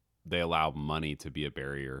who they allow money to be a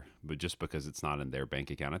barrier, but just because it's not in their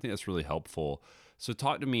bank account. I think that's really helpful. So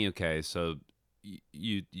talk to me. Okay, so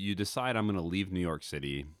you decide, I'm going to leave New York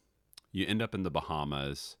City. You end up in the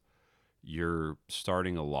Bahamas. You're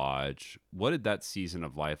starting a lodge. What did that season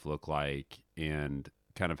of life look like? And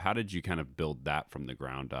kind of how did you kind of build that from the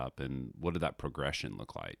ground up? And what did that progression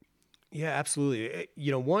look like? Yeah, absolutely.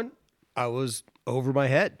 One, I was over my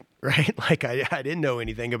head, right? Like I didn't know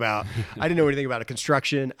anything about a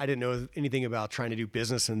construction. I didn't know anything about trying to do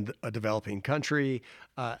business in a developing country.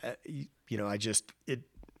 On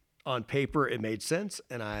paper, it made sense,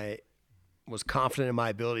 and I was confident in my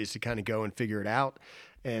abilities to kind of go and figure it out.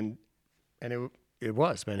 And it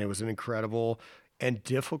was an incredible and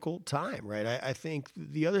difficult time, right? I think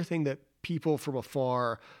the other thing that people from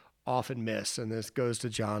afar often miss, and this goes to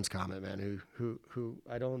John's comment, man, who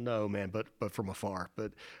I don't know, man, but from afar,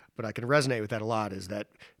 but I can resonate with that a lot, is that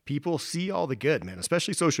people see all the good, man,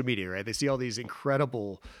 especially social media, right? They see all these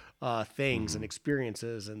incredible things and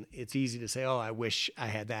experiences, and it's easy to say, oh, I wish I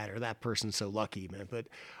had that, or that person's so lucky, man. But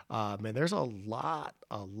man, there's a lot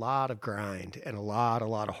of grind and a lot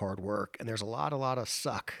of hard work, and there's a lot of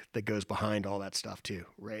suck that goes behind all that stuff too,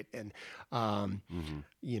 right? And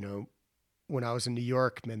when I was in New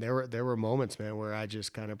York, man, there were moments, man, where I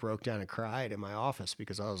just kind of broke down and cried in my office,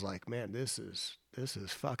 because I was like, man, this is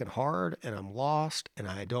fucking hard, and I'm lost, and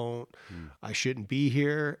I shouldn't be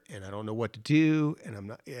here, and I don't know what to do, and I'm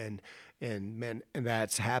not, and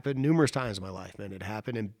that's happened numerous times in my life, man. It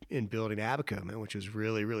happened in building Abaco, man, which was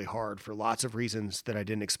really, really hard for lots of reasons that I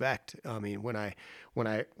didn't expect. I mean, when I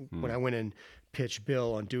went and pitched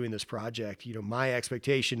Bill on doing this project, my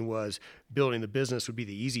expectation was building the business would be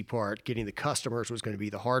the easy part, getting the customers was going to be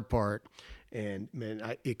the hard part. And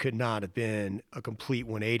man, it could not have been a complete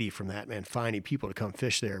 180 from that, man. Finding people to come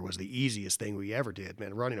fish there was the easiest thing we ever did,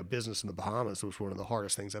 man. Running a business in the Bahamas was one of the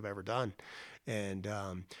hardest things I've ever done. And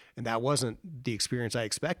that wasn't the experience I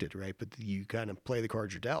expected, right? But you kind of play the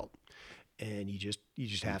cards you're dealt, and you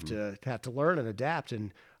just have to learn and adapt.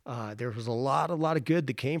 And there was a lot of good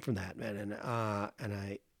that came from that, man.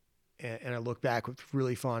 And I look back with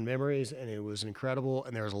really fond memories, and it was incredible.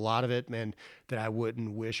 And there was a lot of it, man, that I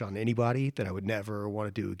wouldn't wish on anybody, that I would never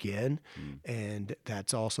want to do again. And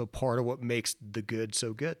that's also part of what makes the good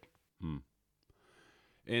so good.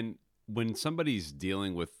 And when somebody's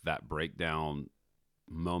dealing with that breakdown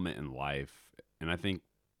moment in life, and I think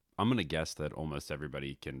I'm going to guess that almost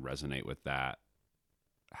everybody can resonate with that,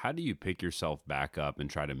 how do you pick yourself back up and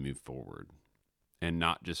try to move forward and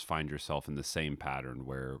not just find yourself in the same pattern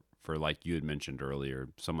where, for like you had mentioned earlier,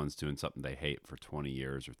 someone's doing something they hate for 20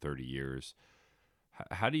 years or 30 years.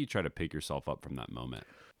 How do you try to pick yourself up from that moment?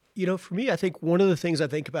 For me, I think one of the things I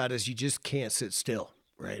think about is you just can't sit still,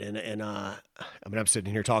 right? And I mean, I'm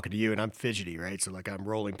sitting here talking to you, and I'm fidgety, right? So like I'm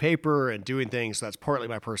rolling paper and doing things. So that's partly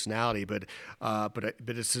my personality, but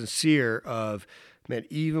it's sincere of, man,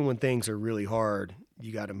 even when things are really hard,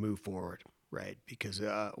 you got to move forward, right? Because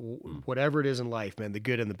whatever it is in life, man, the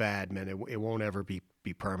good and the bad, man, it won't ever be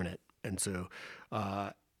permanent. And so,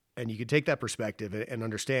 and you can take that perspective and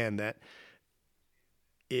understand that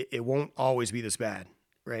it won't always be this bad.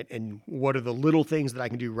 right? And what are the little things that I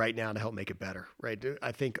can do right now to help make it better, right?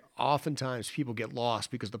 I think oftentimes people get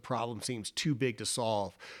lost because the problem seems too big to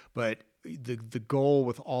solve, but the goal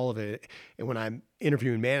with all of it, and when I'm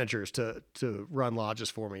interviewing managers to run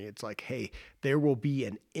lodges for me, it's like, hey, there will be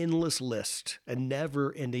an endless list, a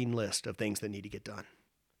never-ending list of things that need to get done.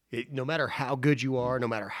 No matter how good you are, no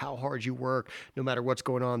matter how hard you work, no matter what's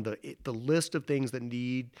going on, the list of things that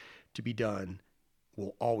need to be done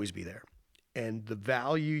will always be there. And the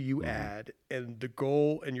value you add and the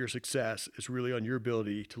goal and your success is really on your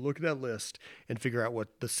ability to look at that list and figure out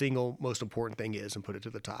what the single most important thing is and put it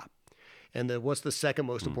to the top. And then what's the second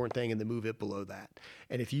most important thing, and then move it below that.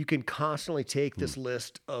 And if you can constantly take this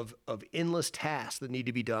list of endless tasks that need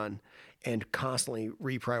to be done and constantly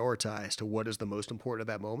reprioritize to what is the most important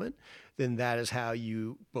at that moment, then that is how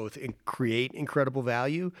you both create incredible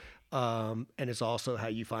value, and it's also how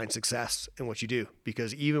you find success in what you do.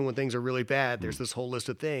 Because even when things are really bad, there's this whole list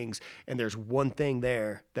of things, and there's one thing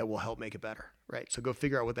there that will help make it better. Right. So go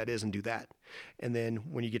figure out what that is and do that. And then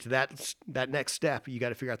when you get to that next step, you got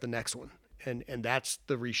to figure out the next one. And that's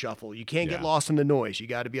the reshuffle. You can't get lost in the noise. You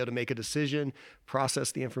got to be able to make a decision,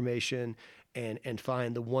 process the information, and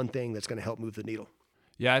find the one thing that's going to help move the needle.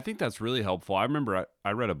 Yeah, I think that's really helpful. I remember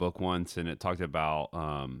I read a book once, and it talked about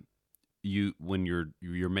when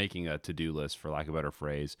you're making a to-do list, for lack of a better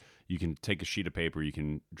phrase, you can take a sheet of paper, you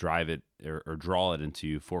can drive it or draw it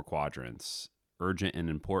into 4 quadrants: urgent and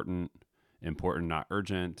important, important, not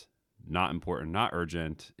urgent, not important, not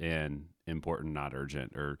urgent, and important, not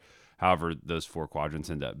urgent, or however those 4 quadrants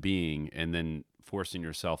end up being, and then forcing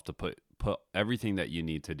yourself to put everything that you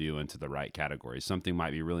need to do into the right category. Something might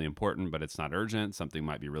be really important, but it's not urgent. Something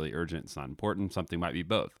might be really urgent, it's not important. Something might be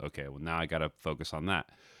both. Okay, well, now I got to focus on that.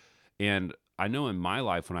 And I know in my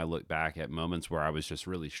life, when I look back at moments where I was just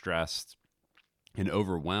really stressed and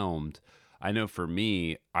overwhelmed, I know for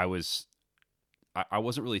me, I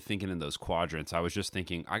wasn't really thinking in those quadrants. I was just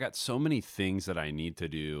thinking, I got so many things that I need to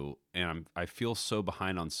do, and I feel so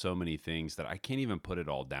behind on so many things that I can't even put it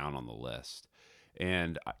all down on the list.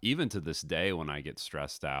 And even to this day, when I get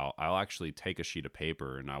stressed out, I'll actually take a sheet of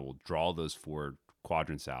paper and I will draw those 4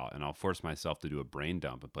 quadrants out, and I'll force myself to do a brain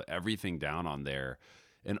dump and put everything down on there.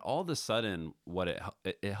 And all of a sudden, what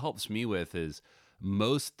it helps me with is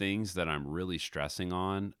most things that I'm really stressing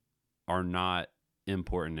on are not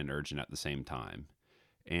important and urgent at the same time.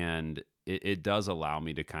 And it does allow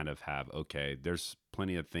me to kind of have, okay, there's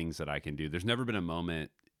plenty of things that I can do. There's never been a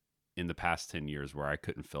moment in the past 10 years where I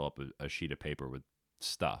couldn't fill up a sheet of paper with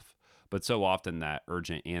stuff. But so often that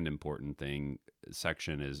urgent and important thing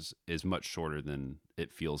section is much shorter than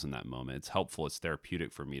it feels in that moment. It's helpful. It's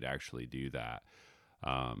therapeutic for me to actually do that.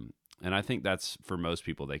 And I think that's, for most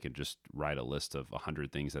people, they could just write a list of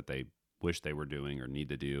 100 things that they wish they were doing or need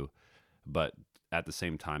to do. But at the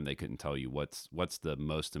same time, they couldn't tell you what's the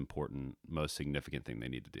most important, most significant thing they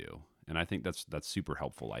need to do. And I think that's super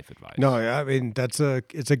helpful life advice. No, I mean, it's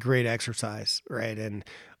a great exercise, right? And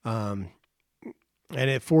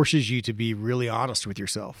it forces you to be really honest with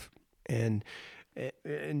yourself. And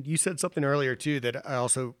you said something earlier too that I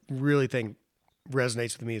also really think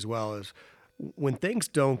resonates with me as well, is when things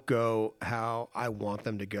don't go how I want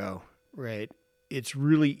them to go, right? It's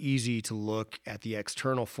really easy to look at the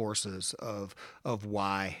external forces of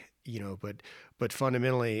why, but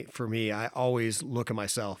fundamentally for me, I always look at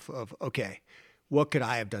myself of, okay, what could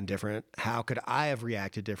I have done different? How could I have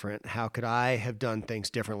reacted different? How could I have done things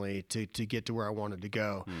differently to get to where I wanted to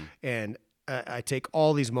go? And I take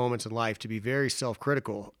all these moments in life to be very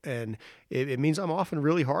self-critical, and it means I'm often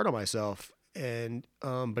really hard on myself. And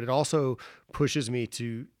but it also pushes me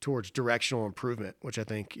towards directional improvement, which I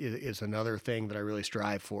think is another thing that I really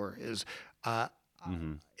strive for. Is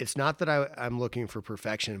it's not that I'm looking for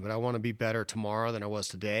perfection, but I want to be better tomorrow than I was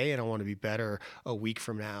today, and I want to be better a week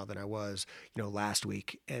from now than I was, last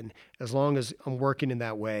week. And as long as I'm working in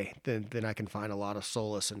that way, then I can find a lot of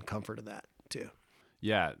solace and comfort in that too.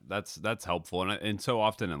 Yeah, that's helpful, and so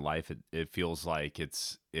often in life it feels like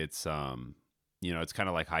it's it's kind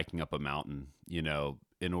of like hiking up a mountain.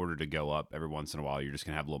 In order to go up, every once in a while, you're just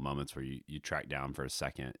going to have little moments where you track down for a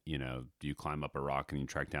second. You climb up a rock and you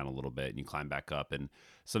track down a little bit and you climb back up. And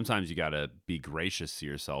sometimes you got to be gracious to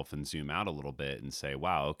yourself and zoom out a little bit and say,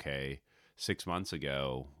 wow, okay, 6 months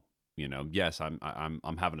ago, yes,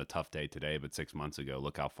 I'm having a tough day today, but 6 months ago,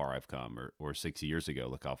 look how far I've come, or 6 years ago,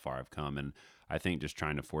 look how far I've come. And I think just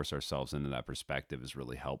trying to force ourselves into that perspective is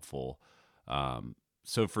really helpful.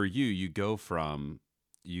 So for you, you go from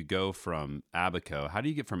Abaco. How do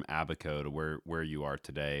you get from Abaco to where you are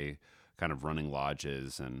today, kind of running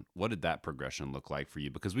lodges, and what did that progression look like for you?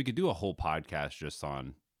 Because we could do a whole podcast just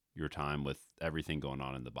on your time with everything going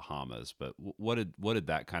on in the Bahamas. But what did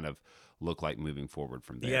that kind of look like moving forward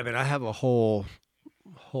from there? Yeah, man, I have a whole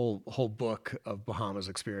book of Bahamas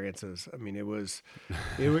experiences. I mean, it was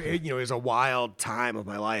a wild time of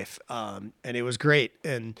my life, and it was great.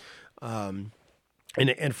 And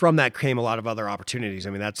from that came a lot of other opportunities. I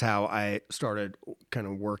mean, that's how I started kind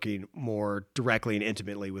of working more directly and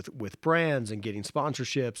intimately with brands and getting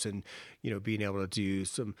sponsorships, and being able to do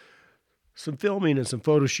some filming and some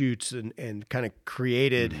photo shoots, and kind of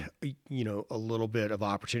created a little bit of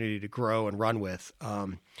opportunity to grow and run with.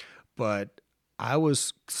 But I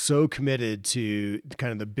was so committed to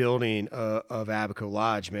kind of the building of Abaco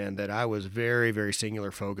Lodge, man, that I was very, very singular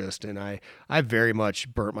focused, and I very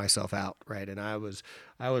much burnt myself out, right? And I was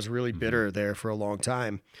really bitter there for a long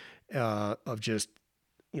time, of just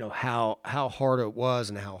how hard it was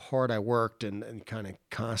and how hard I worked, and kind of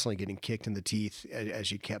constantly getting kicked in the teeth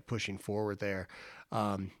as you kept pushing forward there.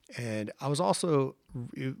 And I was also,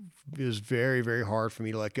 it was very, very hard for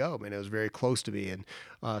me to let go. I mean, it was very close to me, and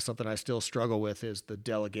something I still struggle with is the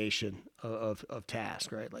delegation of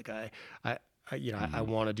tasks, right? Like I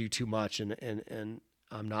want to do too much, and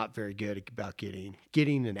I'm not very good about getting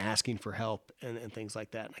and asking for help and things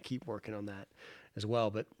like that. And I keep working on that as well.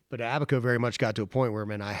 But Abaco very much got to a point where,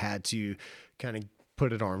 man, I had to kind of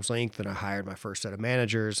put at arm's length, and I hired my first set of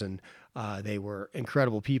managers, and they were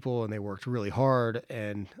incredible people, and they worked really hard.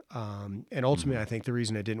 And ultimately, I think the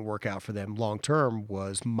reason it didn't work out for them long term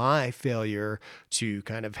was my failure to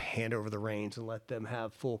kind of hand over the reins and let them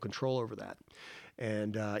have full control over that.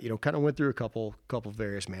 And kind of went through a couple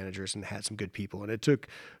various managers and had some good people, and it took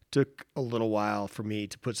a little while for me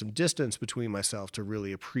to put some distance between myself to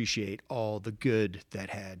really appreciate all the good that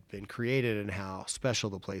had been created, and how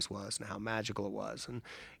special the place was, and how magical it was,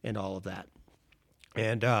 and all of that.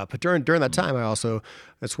 And but during that time,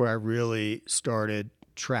 that's where I really started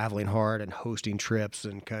traveling hard and hosting trips,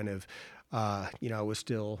 and kind of I was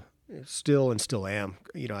still and still am.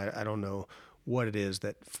 I don't know what it is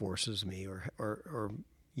that forces me, or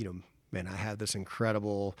man, I have this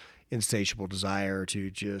incredible, insatiable desire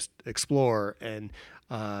to just explore and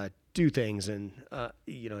do things, and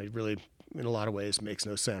it really, in a lot of ways, makes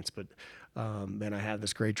no sense, but man, I have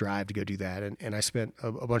this great drive to go do that, and I spent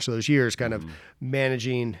a bunch of those years kind of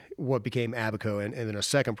managing what became Abaco, and then a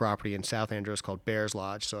second property in South Andros called Bears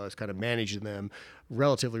Lodge. So I was kind of managing them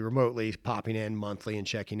relatively remotely, popping in monthly and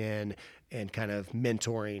checking in, and kind of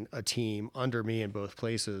mentoring a team under me in both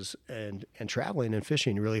places, and traveling and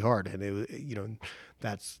fishing really hard. And it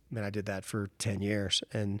was, I did that for 10 years,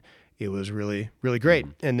 and it was really, really great.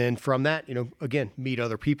 And then from that, again, meet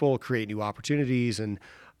other people, create new opportunities. And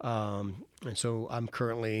so I'm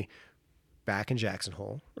currently back in Jackson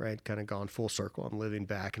Hole, right? Kind of gone full circle. I'm living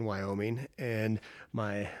back in Wyoming, and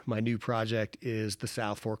my new project is the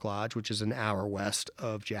South Fork Lodge, which is an hour west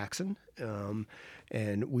of Jackson.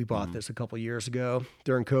 And we bought this a couple years ago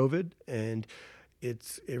during COVID, and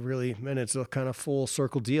it's a kind of full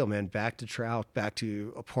circle deal, man. Back to trout, back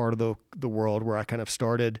to a part of the world where I kind of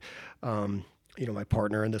started. My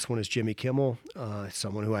partner in this one is Jimmy Kimmel,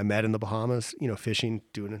 someone who I met in the Bahamas, fishing,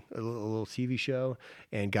 doing a little TV show,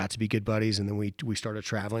 and got to be good buddies. And then we started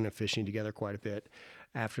traveling and fishing together quite a bit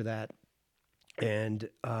after that. And,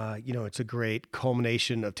 it's a great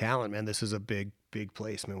culmination of talent, man. This is a big, big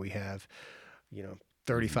place, man. We have,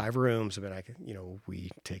 35 rooms. I mean, we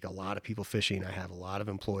take a lot of people fishing. I have a lot of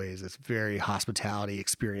employees. It's very hospitality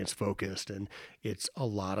experience focused, and it's a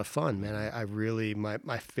lot of fun, man. I really,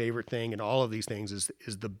 my favorite thing in all of these things is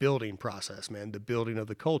the building process, man. The building of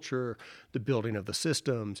the culture, the building of the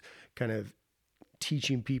systems, kind of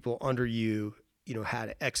teaching people under you, how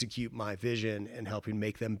to execute my vision and helping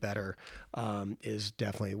make them better, is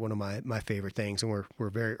definitely one of my favorite things. And we're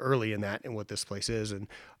very early in that, and what this place is. And,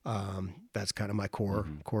 that's kind of my core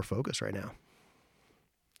focus right now.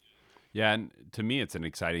 Yeah. And to me, it's an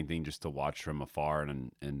exciting thing just to watch from afar,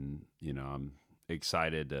 and I'm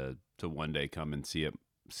excited to one day come and see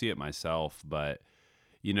it myself. But,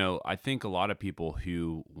 I think a lot of people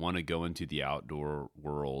who want to go into the outdoor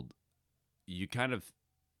world, you kind of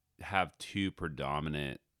have two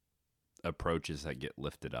predominant approaches that get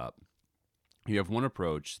lifted up. You have one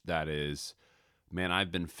approach that is, man,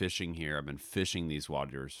 I've been fishing here. I've been fishing these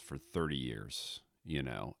waters for 30 years,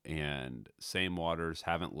 and same waters,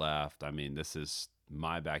 haven't left. I mean, this is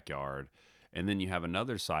my backyard. And then you have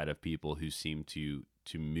another side of people who seem to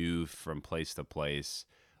move from place to place,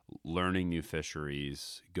 learning new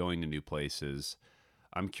fisheries, going to new places.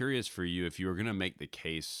 I'm curious for you, if you were going to make the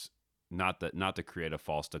case, not to create a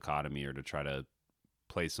false dichotomy or to try to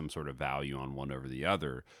place some sort of value on one over the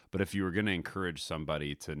other, but if you were going to encourage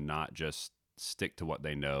somebody to not just stick to what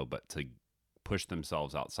they know, but to push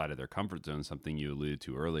themselves outside of their comfort zone, something you alluded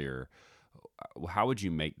to earlier. How would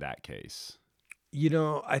you make that case?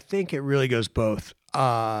 I think it really goes both.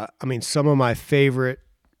 I mean, some of my favorite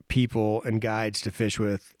people and guides to fish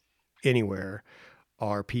with anywhere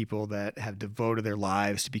are people that have devoted their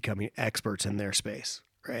lives to becoming experts in their space.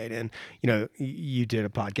 Right. And, you did a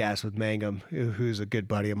podcast with Mangum, who's a good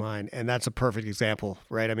buddy of mine, and that's a perfect example,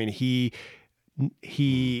 right? I mean, he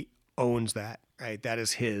owns that, right? That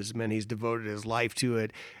is his, man. He's devoted his life to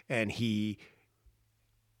it, and he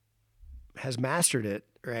has mastered it.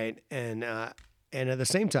 Right. And at the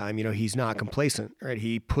same time, he's not complacent, right?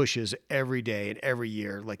 He pushes every day and every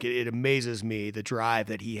year. Like it amazes me, the drive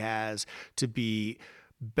that he has to be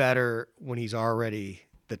better when he's already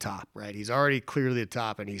the top, right? He's already clearly the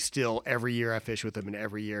top, and he's still, every year I fish with him, and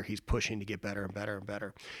every year he's pushing to get better and better and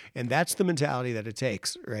better. And that's the mentality that it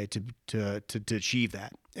takes, right, to achieve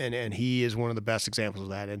that. And he is one of the best examples of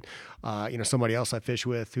that. And somebody else I fish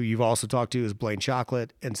with, who you've also talked to, is Blaine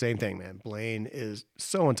Chocolate, and same thing, man. Blaine is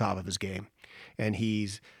so on top of his game, and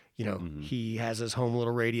he's he has his home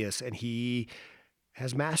little radius, and he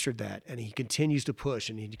has mastered that, and he continues to push,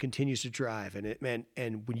 and he continues to drive. And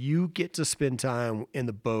and when you get to spend time in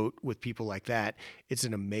the boat with people like that, it's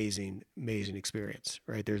an amazing, amazing experience,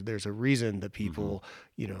 right? There's a reason that people,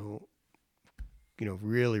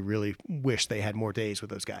 really, really wish they had more days with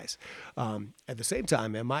those guys. At the same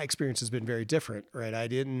time, man, my experience has been very different, right? I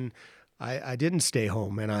didn't stay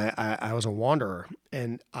home, and I was a wanderer,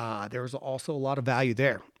 and there was also a lot of value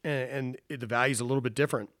there. And the value is a little bit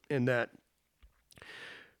different in that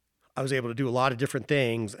I was able to do a lot of different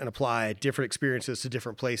things and apply different experiences to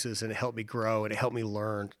different places, and it helped me grow, and it helped me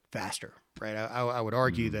learn faster, right? I would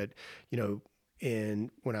argue that,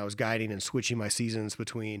 when I was guiding and switching my seasons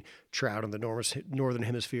between trout in the northern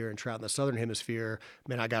hemisphere and trout in the southern hemisphere,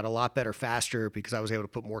 man, I got a lot better faster because I was able to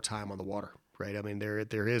put more time on the water. Right. I mean,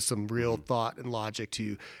 there is some real thought and logic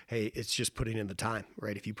to, hey, it's just putting in the time,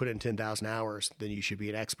 right? If you put in 10,000 hours, then you should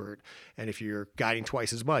be an expert. And if you're guiding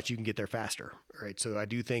twice as much, you can get there faster. Right. So I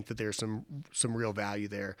do think that there's some real value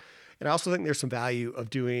there. And I also think there's some value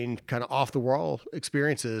of doing kind of off the wall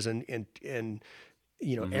experiences and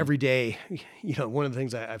every day, one of the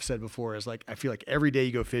things I've said before is, like, I feel like every day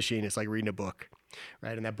you go fishing, it's like reading a book,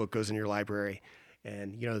 right? And that book goes in your library.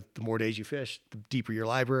 And, the more days you fish, the deeper your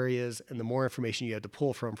library is, and the more information you have to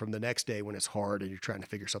pull from the next day when it's hard and you're trying to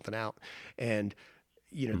figure something out. And,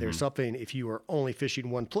 there's something, if you are only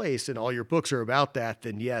fishing one place and all your books are about that,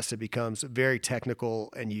 then yes, it becomes very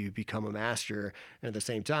technical and you become a master. And at the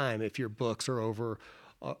same time, if your books are over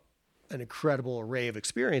an incredible array of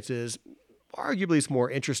experiences, arguably it's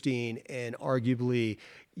more interesting, and arguably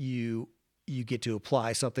you get to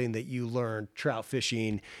apply something that you learned trout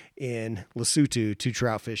fishing in Lesotho to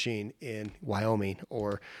trout fishing in Wyoming,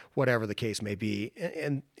 or whatever the case may be.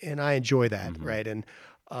 And I enjoy that. Right. And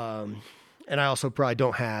I also probably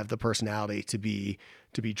don't have the personality to be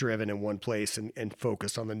driven in one place and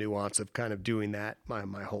focused on the nuance of kind of doing that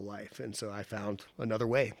my whole life. And so I found another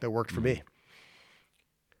way that worked for me.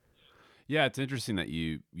 Yeah, it's interesting that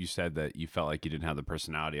you said that you felt like you didn't have the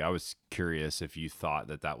personality. I was curious if you thought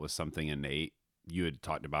that was something innate. You had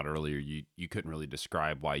talked about earlier, you couldn't really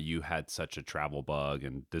describe why you had such a travel bug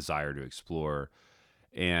and desire to explore.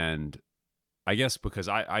 And I guess because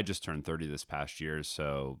I just turned 30 this past year,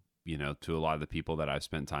 so, to a lot of the people that I've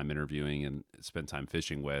spent time interviewing and spent time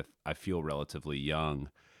fishing with, I feel relatively young.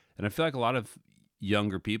 And I feel like a lot of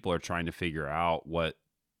younger people are trying to figure out what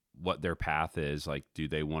their path is. Like, do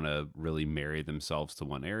they want to really marry themselves to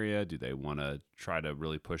one area? Do they want to try to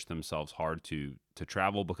really push themselves hard to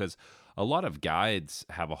travel? Because a lot of guides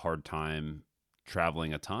have a hard time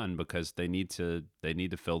traveling a ton because they need to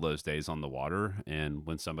fill those days on the water. And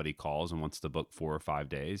when somebody calls and wants to book 4 or 5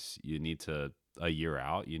 days, a year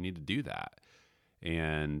out, you need to do that.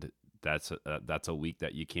 And that's a week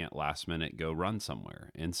that you can't last minute go run somewhere.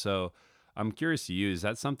 And so I'm curious to you, is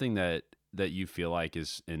that something that you feel like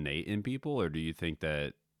is innate in people, or do you think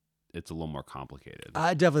that it's a little more complicated?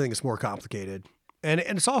 I definitely think it's more complicated. And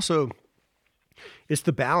it's also, it's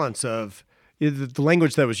the balance of the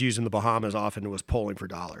language that was used in the Bahamas often was polling for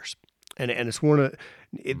dollars. And it's one of,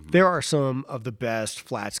 there are some of the best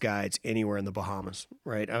flats guides anywhere in the Bahamas,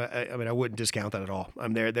 right? I mean, I wouldn't discount that at all. I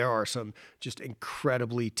mean, there are some just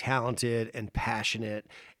incredibly talented and passionate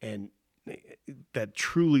and that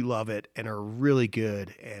truly love it and are really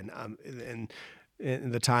good, and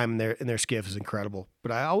the time in their skiff is incredible.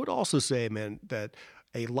 But I would also say, man, that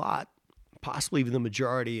a lot, possibly even the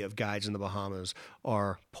majority of guides in the Bahamas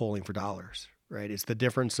are polling for dollars, right? It's the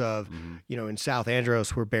difference of, you know, in South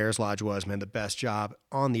Andros where Bears Lodge was, man, the best job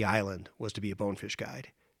on the island was to be a bonefish guide.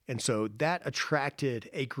 And so that attracted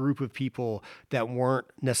a group of people that weren't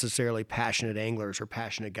necessarily passionate anglers or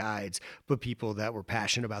passionate guides, but people that were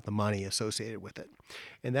passionate about the money associated with it.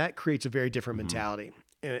 And that creates a very different mentality.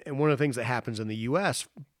 And one of the things that happens in the U.S.,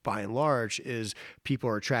 by and large, is people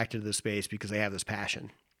are attracted to the space because they have this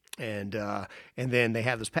passion. And then they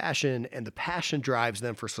have this passion, and the passion drives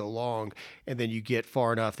them for so long. And then you get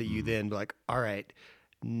far enough that you then be like, all right,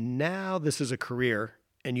 now this is a career,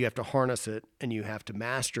 and you have to harness it and you have to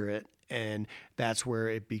master it. And that's where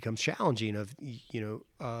it becomes challenging of, you know,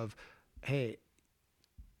 of, hey,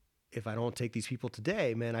 if I don't take these people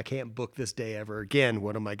today, man, I can't book this day ever again.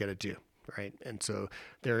 What am I going to do? Right. And so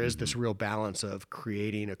there is this real balance of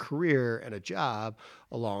creating a career and a job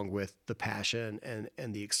along with the passion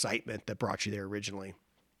and the excitement that brought you there originally.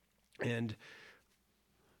 And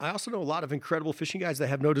I also know a lot of incredible fishing guides that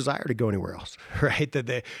have no desire to go anywhere else, right? That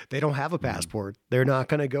they don't have a passport. They're not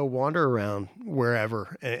going to go wander around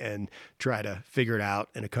wherever and try to figure it out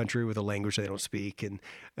in a country with a language they don't speak. And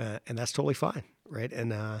that's totally fine. Right.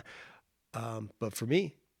 And, but for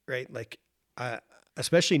me, right, like,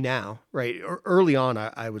 especially now, right, early on,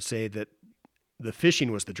 I would say that the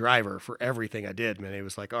fishing was the driver for everything I did, man. It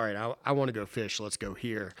was like, all right, I want to go fish. Let's go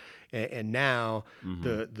here. And now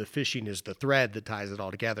the fishing is the thread that ties it all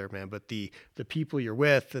together, man. But the people you're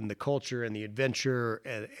with and the culture and the adventure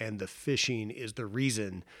and the fishing is the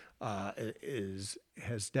reason has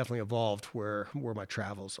definitely evolved where my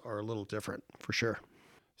travels are a little different for sure.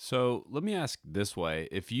 So let me ask this way.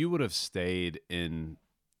 If you would have stayed in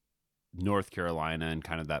North Carolina and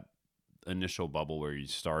kind of that initial bubble where you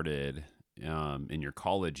started in your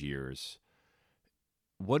college years,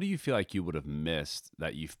 what do you feel like you would have missed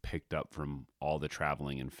that you've picked up from all the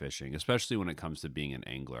traveling and fishing, especially when it comes to being an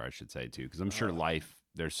angler, I should say too, because I'm sure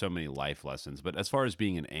there's so many life lessons, but as far as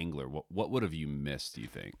being an angler, what would have you missed, do you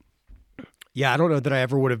think? Yeah, I don't know that I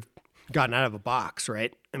ever would have gotten out of a box,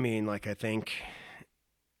 right? I mean, like, I think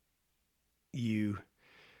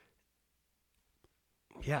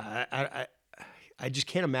I just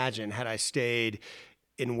can't imagine had I stayed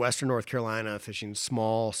in Western North Carolina fishing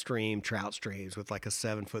small stream trout streams with like a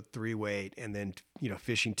 7-foot 3-weight and then, you know,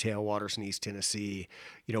 fishing tailwaters in East Tennessee,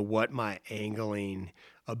 you know, what my angling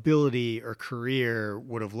ability or career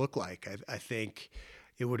would have looked like. I think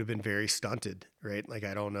it would have been very stunted, right? Like,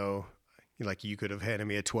 I don't know, like, you could have handed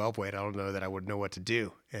me a 12-weight. I don't know that I would know what to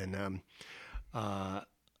do. And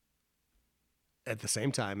at the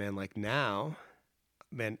same time, man, like now,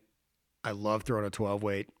 man, I love throwing a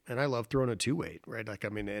 12-weight and I love throwing a 2-weight, right? Like, I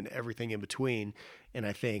mean, and everything in between. And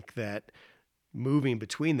I think that moving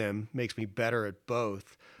between them makes me better at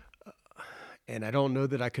both. And I don't know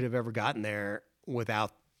that I could have ever gotten there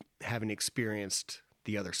without having experienced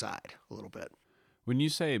the other side a little bit. When you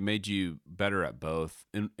say it made you better at both,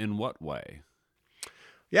 in what way?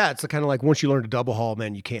 Yeah, it's kind of like once you learn to double haul,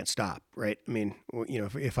 man, you can't stop, right? I mean, you know,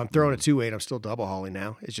 if I'm throwing a 2-weight, I'm still double hauling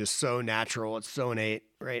now. It's just so natural. It's so innate,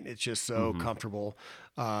 right? It's just so comfortable,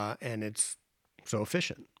 and it's so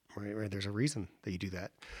efficient, right? There's a reason that you do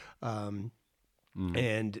that.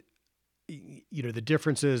 And, you know, the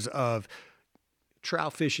differences of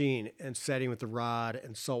trout fishing and setting with the rod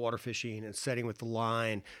and saltwater fishing and setting with the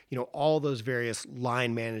line, you know, all those various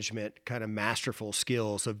line management kind of masterful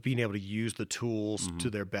skills of being able to use the tools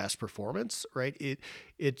to their best performance, right?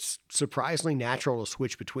 It's surprisingly natural to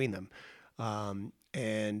switch between them.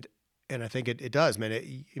 And I think it does, man.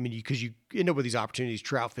 I mean, because you end up with these opportunities,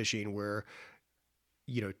 trout fishing, where,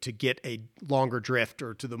 you know, to get a longer drift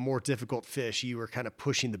or to the more difficult fish, you were kind of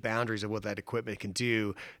pushing the boundaries of what that equipment can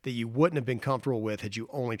do that you wouldn't have been comfortable with had you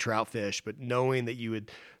only trout fish. But knowing that you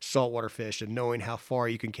would saltwater fish and knowing how far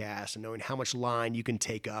you can cast and knowing how much line you can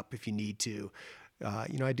take up if you need to,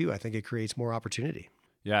 you know, I think it creates more opportunity.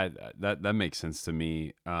 Yeah, that makes sense to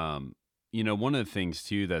me. You know, one of the things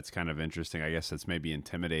too that's kind of interesting, I guess that's maybe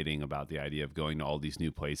intimidating about the idea of going to all these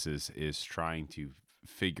new places is trying to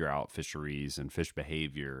figure out fisheries and fish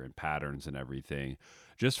behavior and patterns and everything.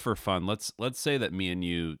 Just for fun, let's say that me and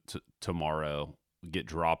you tomorrow get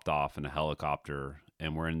dropped off in a helicopter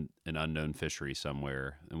and we're in an unknown fishery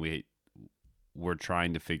somewhere, and we're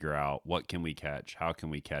trying to figure out what can we catch, how can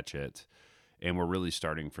we catch it, and we're really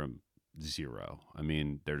starting from zero. I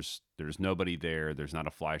mean, there's nobody there. There's not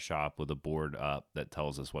a fly shop with a board up that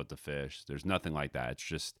tells us what to fish. There's nothing like that.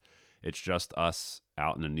 It's just us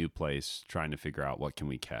out in a new place trying to figure out what can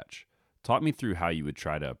we catch. Talk me through how you would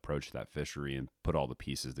try to approach that fishery and put all the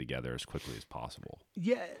pieces together as quickly as possible.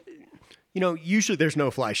 Yeah, Usually there's no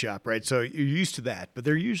fly shop, right? So you're used to that, but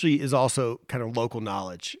there usually is also kind of local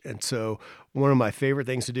knowledge. And so one of my favorite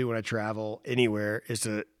things to do when I travel anywhere is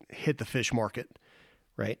to hit the fish market,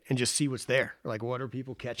 right? And just see what's there. Like, what are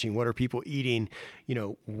people catching? What are people eating?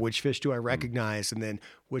 Which fish do I recognize? And then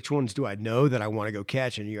which ones do I know that I want to go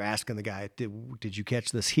catch? And you're asking the guy, did you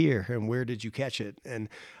catch this here? And where did you catch it? And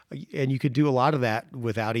you could do a lot of that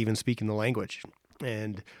without even speaking the language.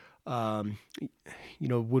 And,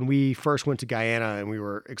 when we first went to Guyana and we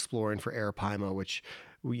were exploring for arapaima, which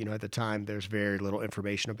at the time there's very little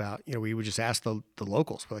information about, we would just ask the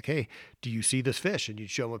locals, we're like, hey, do you see this fish? And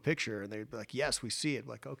you'd show them a picture and they'd be like, yes, we see it.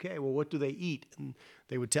 Like, okay, well, what do they eat? And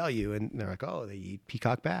they would tell you, and they're like, oh, they eat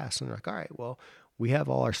peacock bass. And they're like, all right, well, we have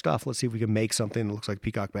all our stuff. Let's see if we can make something that looks like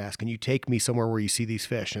peacock bass. Can you take me somewhere where you see these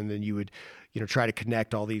fish? And then you would, try to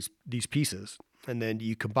connect all these pieces. And then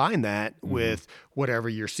you combine that with whatever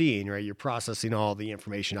you're seeing, right? You're processing all the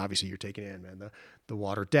information. Obviously, you're taking in, man, the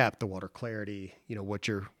water depth, the water clarity, what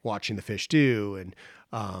you're watching the fish do.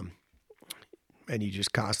 And you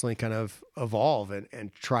just constantly kind of evolve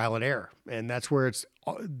and trial and error. And that's where it's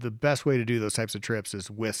the best way to do those types of trips is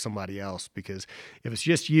with somebody else. Because if it's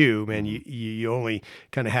just you, man, you only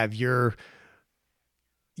kind of have your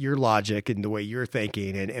logic and the way you're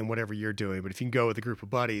thinking and whatever you're doing. But if you can go with a group of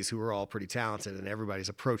buddies who are all pretty talented and everybody's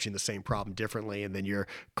approaching the same problem differently, and then you're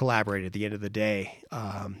collaborating at the end of the day,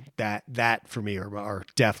 that for me are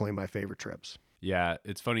definitely my favorite trips. Yeah,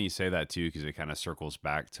 it's funny you say that too, because it kind of circles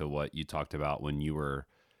back to what you talked about when you were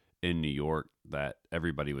in New York, that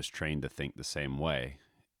everybody was trained to think the same way.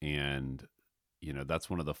 And, that's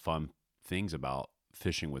one of the fun things about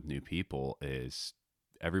fishing with new people is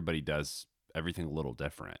everybody does everything a little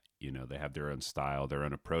different. They have their own style, their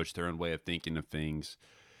own approach, their own way of thinking of things.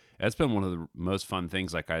 That's been one of the most fun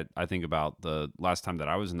things. Like I think about the last time that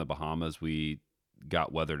I was in the Bahamas, we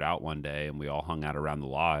got weathered out one day and we all hung out around the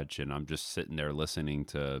lodge, and I'm just sitting there listening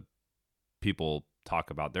to people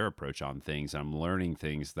talk about their approach on things. I'm learning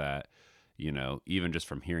things that, even just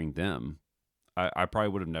from hearing them, I probably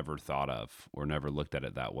would have never thought of or never looked at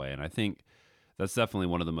it that way. And I think that's definitely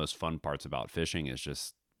one of the most fun parts about fishing is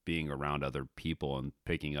just being around other people and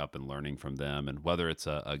picking up and learning from them. And whether it's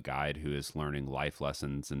a guide who is learning life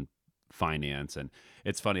lessons and finance. And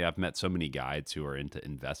it's funny, I've met so many guides who are into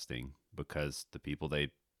investing because the people they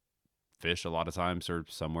fish a lot of times are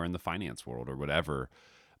somewhere in the finance world or whatever.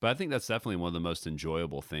 But I think that's definitely one of the most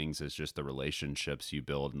enjoyable things is just the relationships you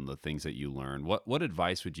build and the things that you learn. What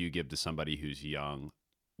advice would you give to somebody who's young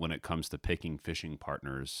when it comes to picking fishing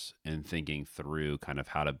partners and thinking through kind of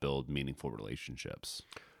how to build meaningful relationships?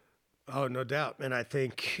 Oh, no doubt. And I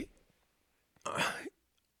think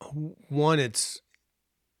one, it's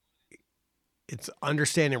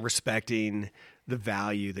understanding and respecting the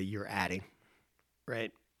value that you're adding,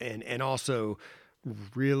 right? And also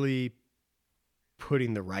really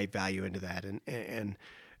putting the right value into that.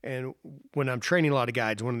 And when I'm training a lot of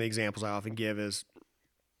guides, one of the examples I often give is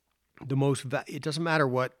it doesn't matter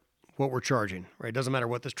what we're charging, right? It doesn't matter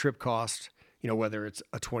what this trip costs, whether it's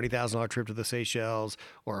a $20,000 trip to the Seychelles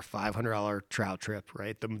or a $500 trout trip,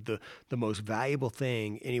 right? The most valuable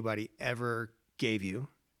thing anybody ever gave you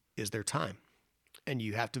is their time. And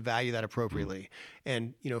you have to value that appropriately.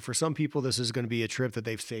 And, for some people, this is going to be a trip that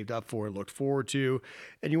they've saved up for and looked forward to.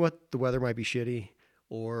 And the weather might be shitty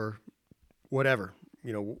or whatever,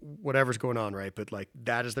 whatever's going on, right? But like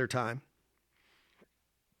that is their time.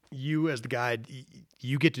 You as the guide,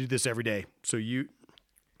 you get to do this every day. So you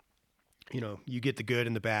get the good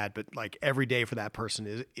and the bad, but like every day for that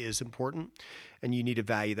person is important, and you need to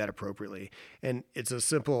value that appropriately. And it's a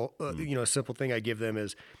simple, simple thing I give them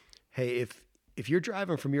is, hey, if you're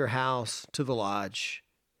driving from your house to the lodge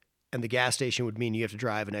and the gas station would mean you have to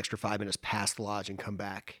drive an extra 5 minutes past the lodge and come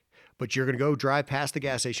back, but you're going to go drive past the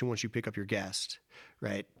gas station once you pick up your guest,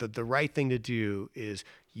 right? The right thing to do is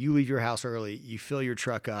you leave your house early, you fill your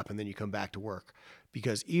truck up, and then you come back to work.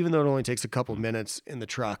 Because even though it only takes a couple of minutes in the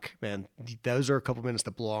truck, man, those are a couple of minutes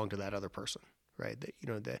that belong to that other person, right?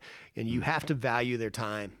 And you have to value their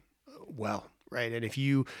time well, right? And if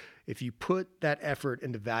you put that effort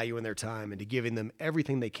into valuing their time, into giving them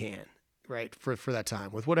everything they can, right, for that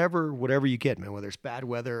time, with whatever you get, man, whether it's bad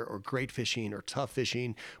weather or great fishing or tough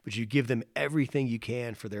fishing, but you give them everything you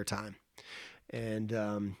can for their time. And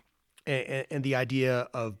the idea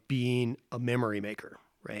of being a memory maker,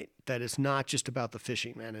 right? That it's not just about the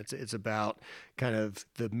fishing, man. It's about kind of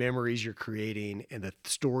the memories you're creating and the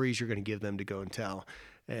stories you're going to give them to go and tell.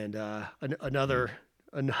 And another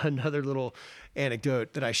little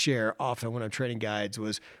anecdote that I share often when I'm training guides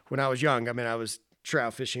was when I was young. I mean, I was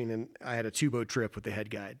trout fishing and I had a 2-boat trip with the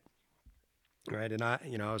head guide. right? And I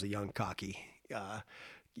was a young cocky,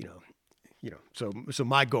 so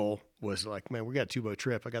my goal was like, man, we got a 2-boat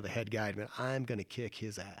trip. I got the head guide, man. I'm going to kick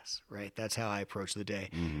his ass, right? That's how I approach the day.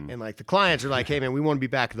 And like the clients are like, hey, man, we want to be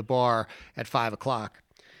back at the bar at 5:00.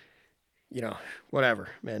 Whatever,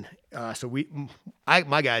 man. So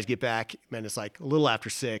my guys get back, man. It's like a little after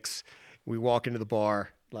 6. We walk into the bar.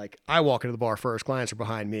 Like I walk into the bar first. Clients are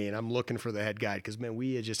behind me, and I'm looking for the head guide because, man,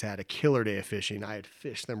 we had just had a killer day of fishing. I had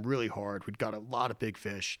fished them really hard. We'd got a lot of big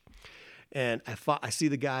fish. And I see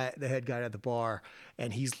the head guy at the bar,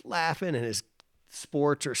 and he's laughing, and his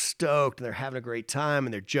sports are stoked, and they're having a great time,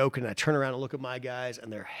 and they're joking. And I turn around and look at my guys, and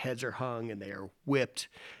their heads are hung, and they are whipped,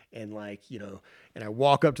 and and I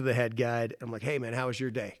walk up to the head guide. And I'm like, hey, man, how was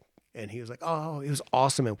your day? And he was like, oh, it was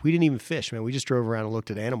awesome, man. We didn't even fish, man. We just drove around and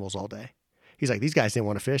looked at animals all day. He's like, these guys didn't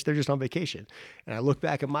want to fish. They're just on vacation. And I look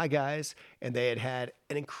back at my guys, and they had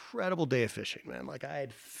an incredible day of fishing, man. Like I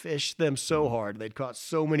had fished them so hard. They'd caught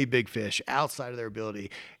so many big fish outside of their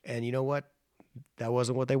ability. And you know what? That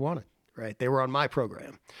wasn't what they wanted, right? They were on my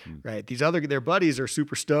program, right? Their buddies are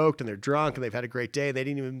super stoked, and they're drunk, and they've had a great day. They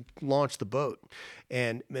didn't even launch the boat.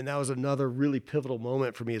 And man, that was another really pivotal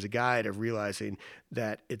moment for me as a guide of realizing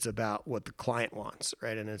that it's about what the client wants,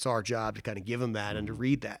 right? And it's our job to kind of give them that and to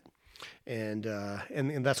read that. And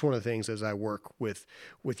that's one of the things as I work with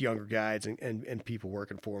younger guides and people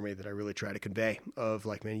working for me that I really try to convey of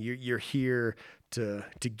like, man, you're here to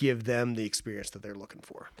give them the experience that they're looking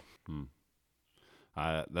for.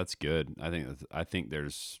 That's good. I think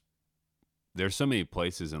there's so many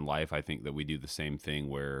places in life, I think, that we do the same thing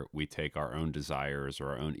where we take our own desires or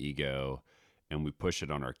our own ego and we push it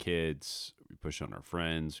on our kids, we push it on our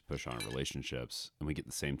friends, we push it on our relationships, and we get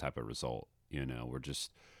the same type of result. We're just,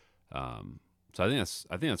 so I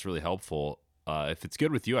think that's really helpful. If it's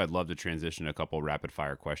good with you, I'd love to transition to a couple rapid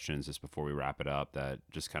fire questions just before we wrap it up. That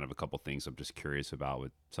just kind of a couple things I'm just curious about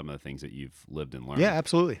with some of the things that you've lived and learned. Yeah,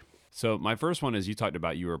 absolutely. So my first one is, you talked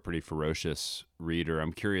about you were a pretty ferocious reader.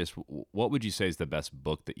 I'm curious, what would you say is the best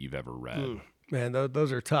book that you've ever read? Man,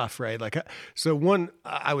 those are tough, right? Like, so one,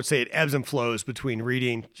 I would say it ebbs and flows between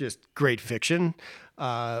reading just great fiction,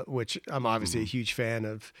 which I'm obviously a huge fan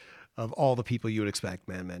of all the people you would expect,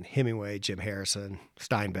 man, Hemingway, Jim Harrison,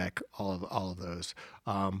 Steinbeck, all of those.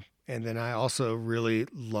 And then I also really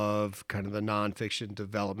love kind of the nonfiction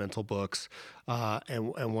developmental books.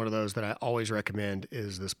 And one of those that I always recommend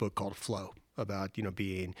is this book called Flow, about,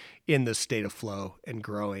 being in the state of flow and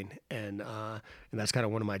growing. And that's kind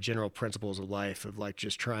of one of my general principles of life, of like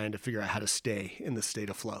just trying to figure out how to stay in the state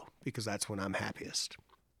of flow, because that's when I'm happiest.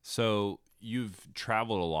 So you've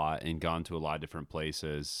traveled a lot and gone to a lot of different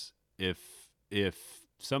places. If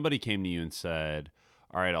somebody came to you and said,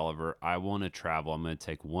 all right, Oliver, I want to travel, I'm going to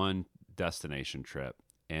take one destination trip,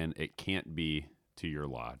 and it can't be to your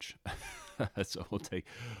lodge. So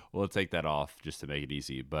we'll take that off just to make it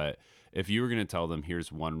easy. But if you were going to tell them,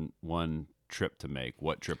 here's one trip to make,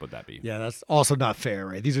 what trip would that be? Yeah, that's also not fair,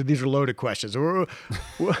 right? These are loaded questions. We're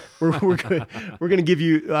going to give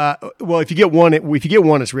you well, if you get one,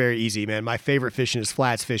 it's very easy, man. My favorite fishing is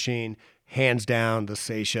flats fishing, hands down. The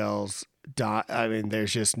Seychelles. I mean, there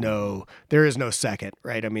is no second,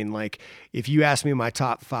 right? I mean, like, if you ask me my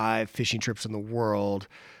top 5 fishing trips in the world,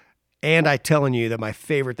 and I'm telling you that my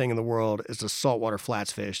favorite thing in the world is the saltwater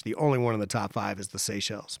flats fish, the only one in the top 5 is the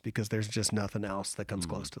Seychelles, because there's just nothing else that comes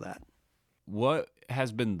close to that. What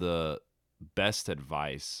has been the best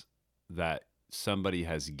advice that somebody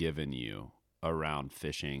has given you around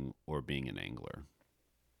fishing or being an angler?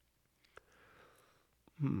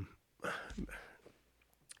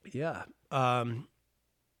 Yeah.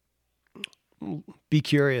 Be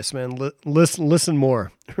curious, man. Listen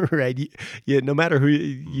more, right? No matter who,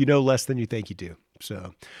 you know less than you think you do.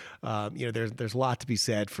 So, there's a lot to be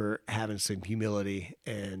said for having some humility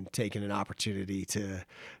and taking an opportunity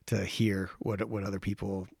to hear what other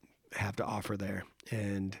people have to offer there.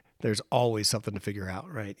 And there's always something to figure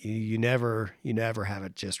out, right? You never have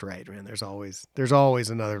it just right, man. There's always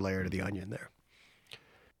another layer to the onion there.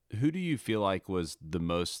 Who do you feel like was the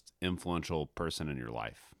most influential person in your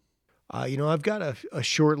life? I've got a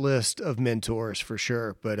short list of mentors for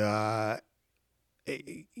sure, but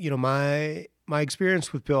my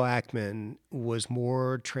experience with Bill Ackman was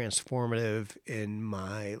more transformative in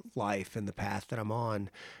my life and the path that I'm on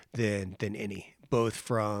than any, both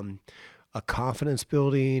from a confidence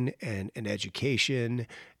building and an education,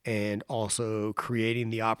 and also creating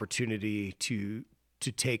the opportunity to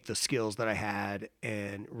take the skills that I had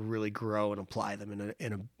and really grow and apply them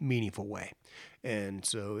in a meaningful way. And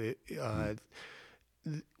so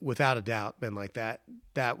without a doubt, been like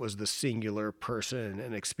that was the singular person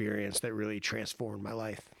and experience that really transformed my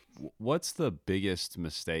life What's the biggest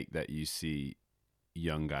mistake that you see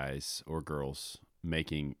young guys or girls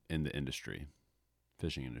making in the industry,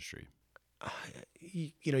 fishing industry?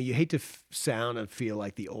 You know, you hate to sound and feel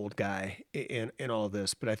like the old guy in all of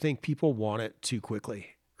this, but I think people want it too quickly,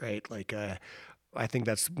 right? Like, I think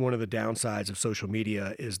that's one of the downsides of social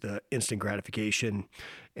media is the instant gratification,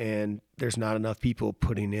 and there's not enough people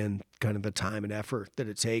putting in kind of the time and effort that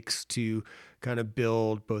it takes to kind of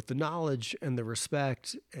build both the knowledge and the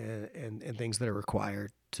respect and things that are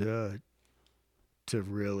required to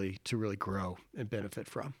really grow and benefit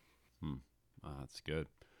from. That's good.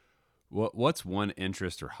 What's one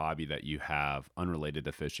interest or hobby that you have unrelated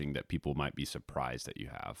to fishing that people might be surprised that you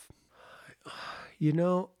have? You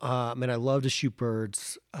know, I love to shoot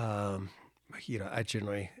birds. You know, I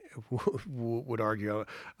generally would argue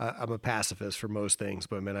I'm a pacifist for most things,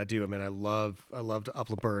 but I love to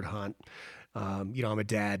upland bird hunt. You know, I'm a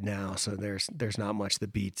dad now, so there's not much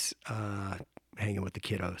that beats hanging with the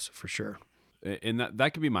kiddos for sure. And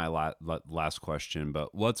that could be my last question,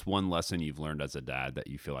 but what's one lesson you've learned as a dad that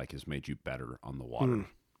you feel like has made you better on the water?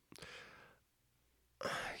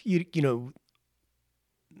 You know,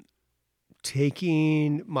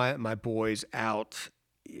 taking my boys out,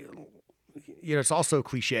 you know, it's also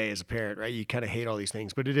cliche as a parent, right? You kind of hate all these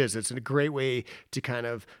things, but it's a great way to kind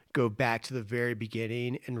of go back to the very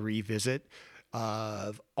beginning and revisit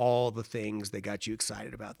of all the things that got you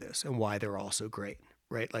excited about this and why they're all so great,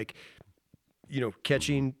 right? Like, you know,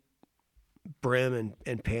 catching brim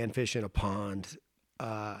and panfish in a pond,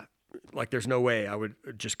 like there's no way I would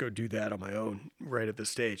just go do that on my own right at this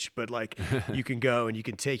stage. But like you can go and you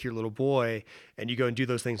can take your little boy and you go and do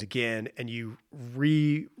those things again, and you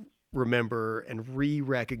remember and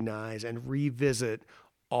recognize and revisit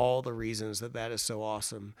all the reasons that is so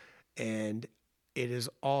awesome. And it is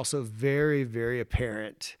also very, very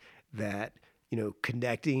apparent that, you know,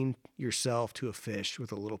 connecting yourself to a fish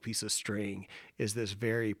with a little piece of string is this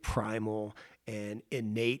very primal and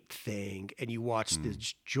innate thing. And you watch the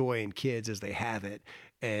joy in kids as they have it,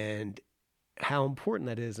 and how important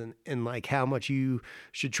that is, and like how much you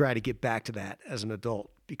should try to get back to that as an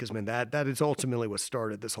adult, because man, that is ultimately what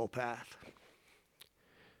started this whole path.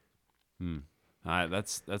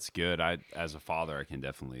 That's good. As a father, I can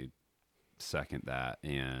definitely second that.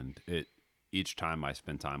 And each time I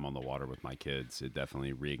spend time on the water with my kids, it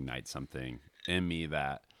definitely reignites something in me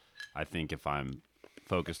that I think if I'm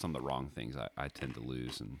focused on the wrong things, I tend to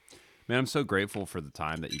lose. And man, I'm so grateful for the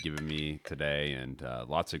time that you've given me today, and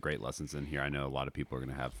lots of great lessons in here. I know a lot of people are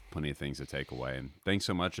going to have plenty of things to take away. And thanks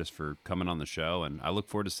so much just for coming on the show. And I look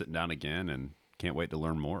forward to sitting down again and can't wait to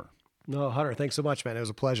learn more. No, Hunter, thanks so much, man. It was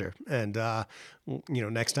a pleasure. And, you know,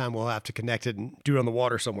 next time we'll have to connect it and do it on the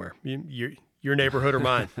water somewhere. Your neighborhood or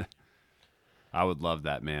mine. I would love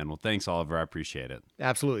that, man. Well, thanks, Oliver. I appreciate it.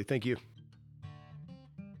 Absolutely. Thank you.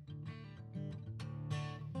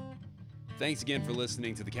 Thanks again for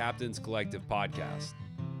listening to the Captain's Collective podcast.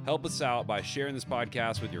 Help us out by sharing this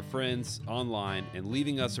podcast with your friends online and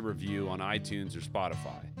leaving us a review on iTunes or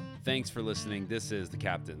Spotify. Thanks for listening. This is the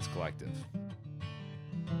Captain's Collective.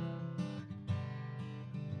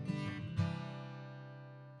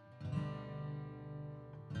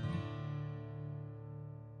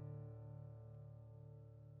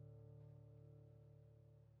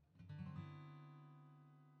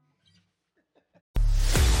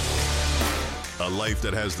 A life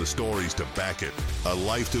that has the stories to back it. A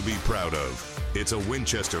life to be proud of. It's a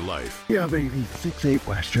Winchester life. Yeah, baby. 6'8"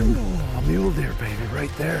 Western. Oh, mule deer, baby, right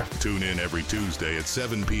there. Tune in every Tuesday at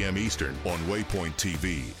 7 p.m. Eastern on Waypoint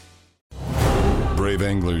TV. Brave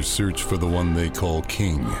anglers search for the one they call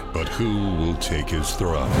king, but who will take his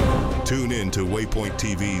throne? Tune in to Waypoint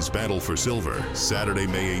TV's Battle for Silver, Saturday,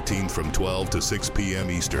 May 18th from 12 to 6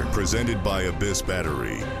 p.m. Eastern. Presented by Abyss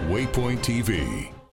Battery. Waypoint TV.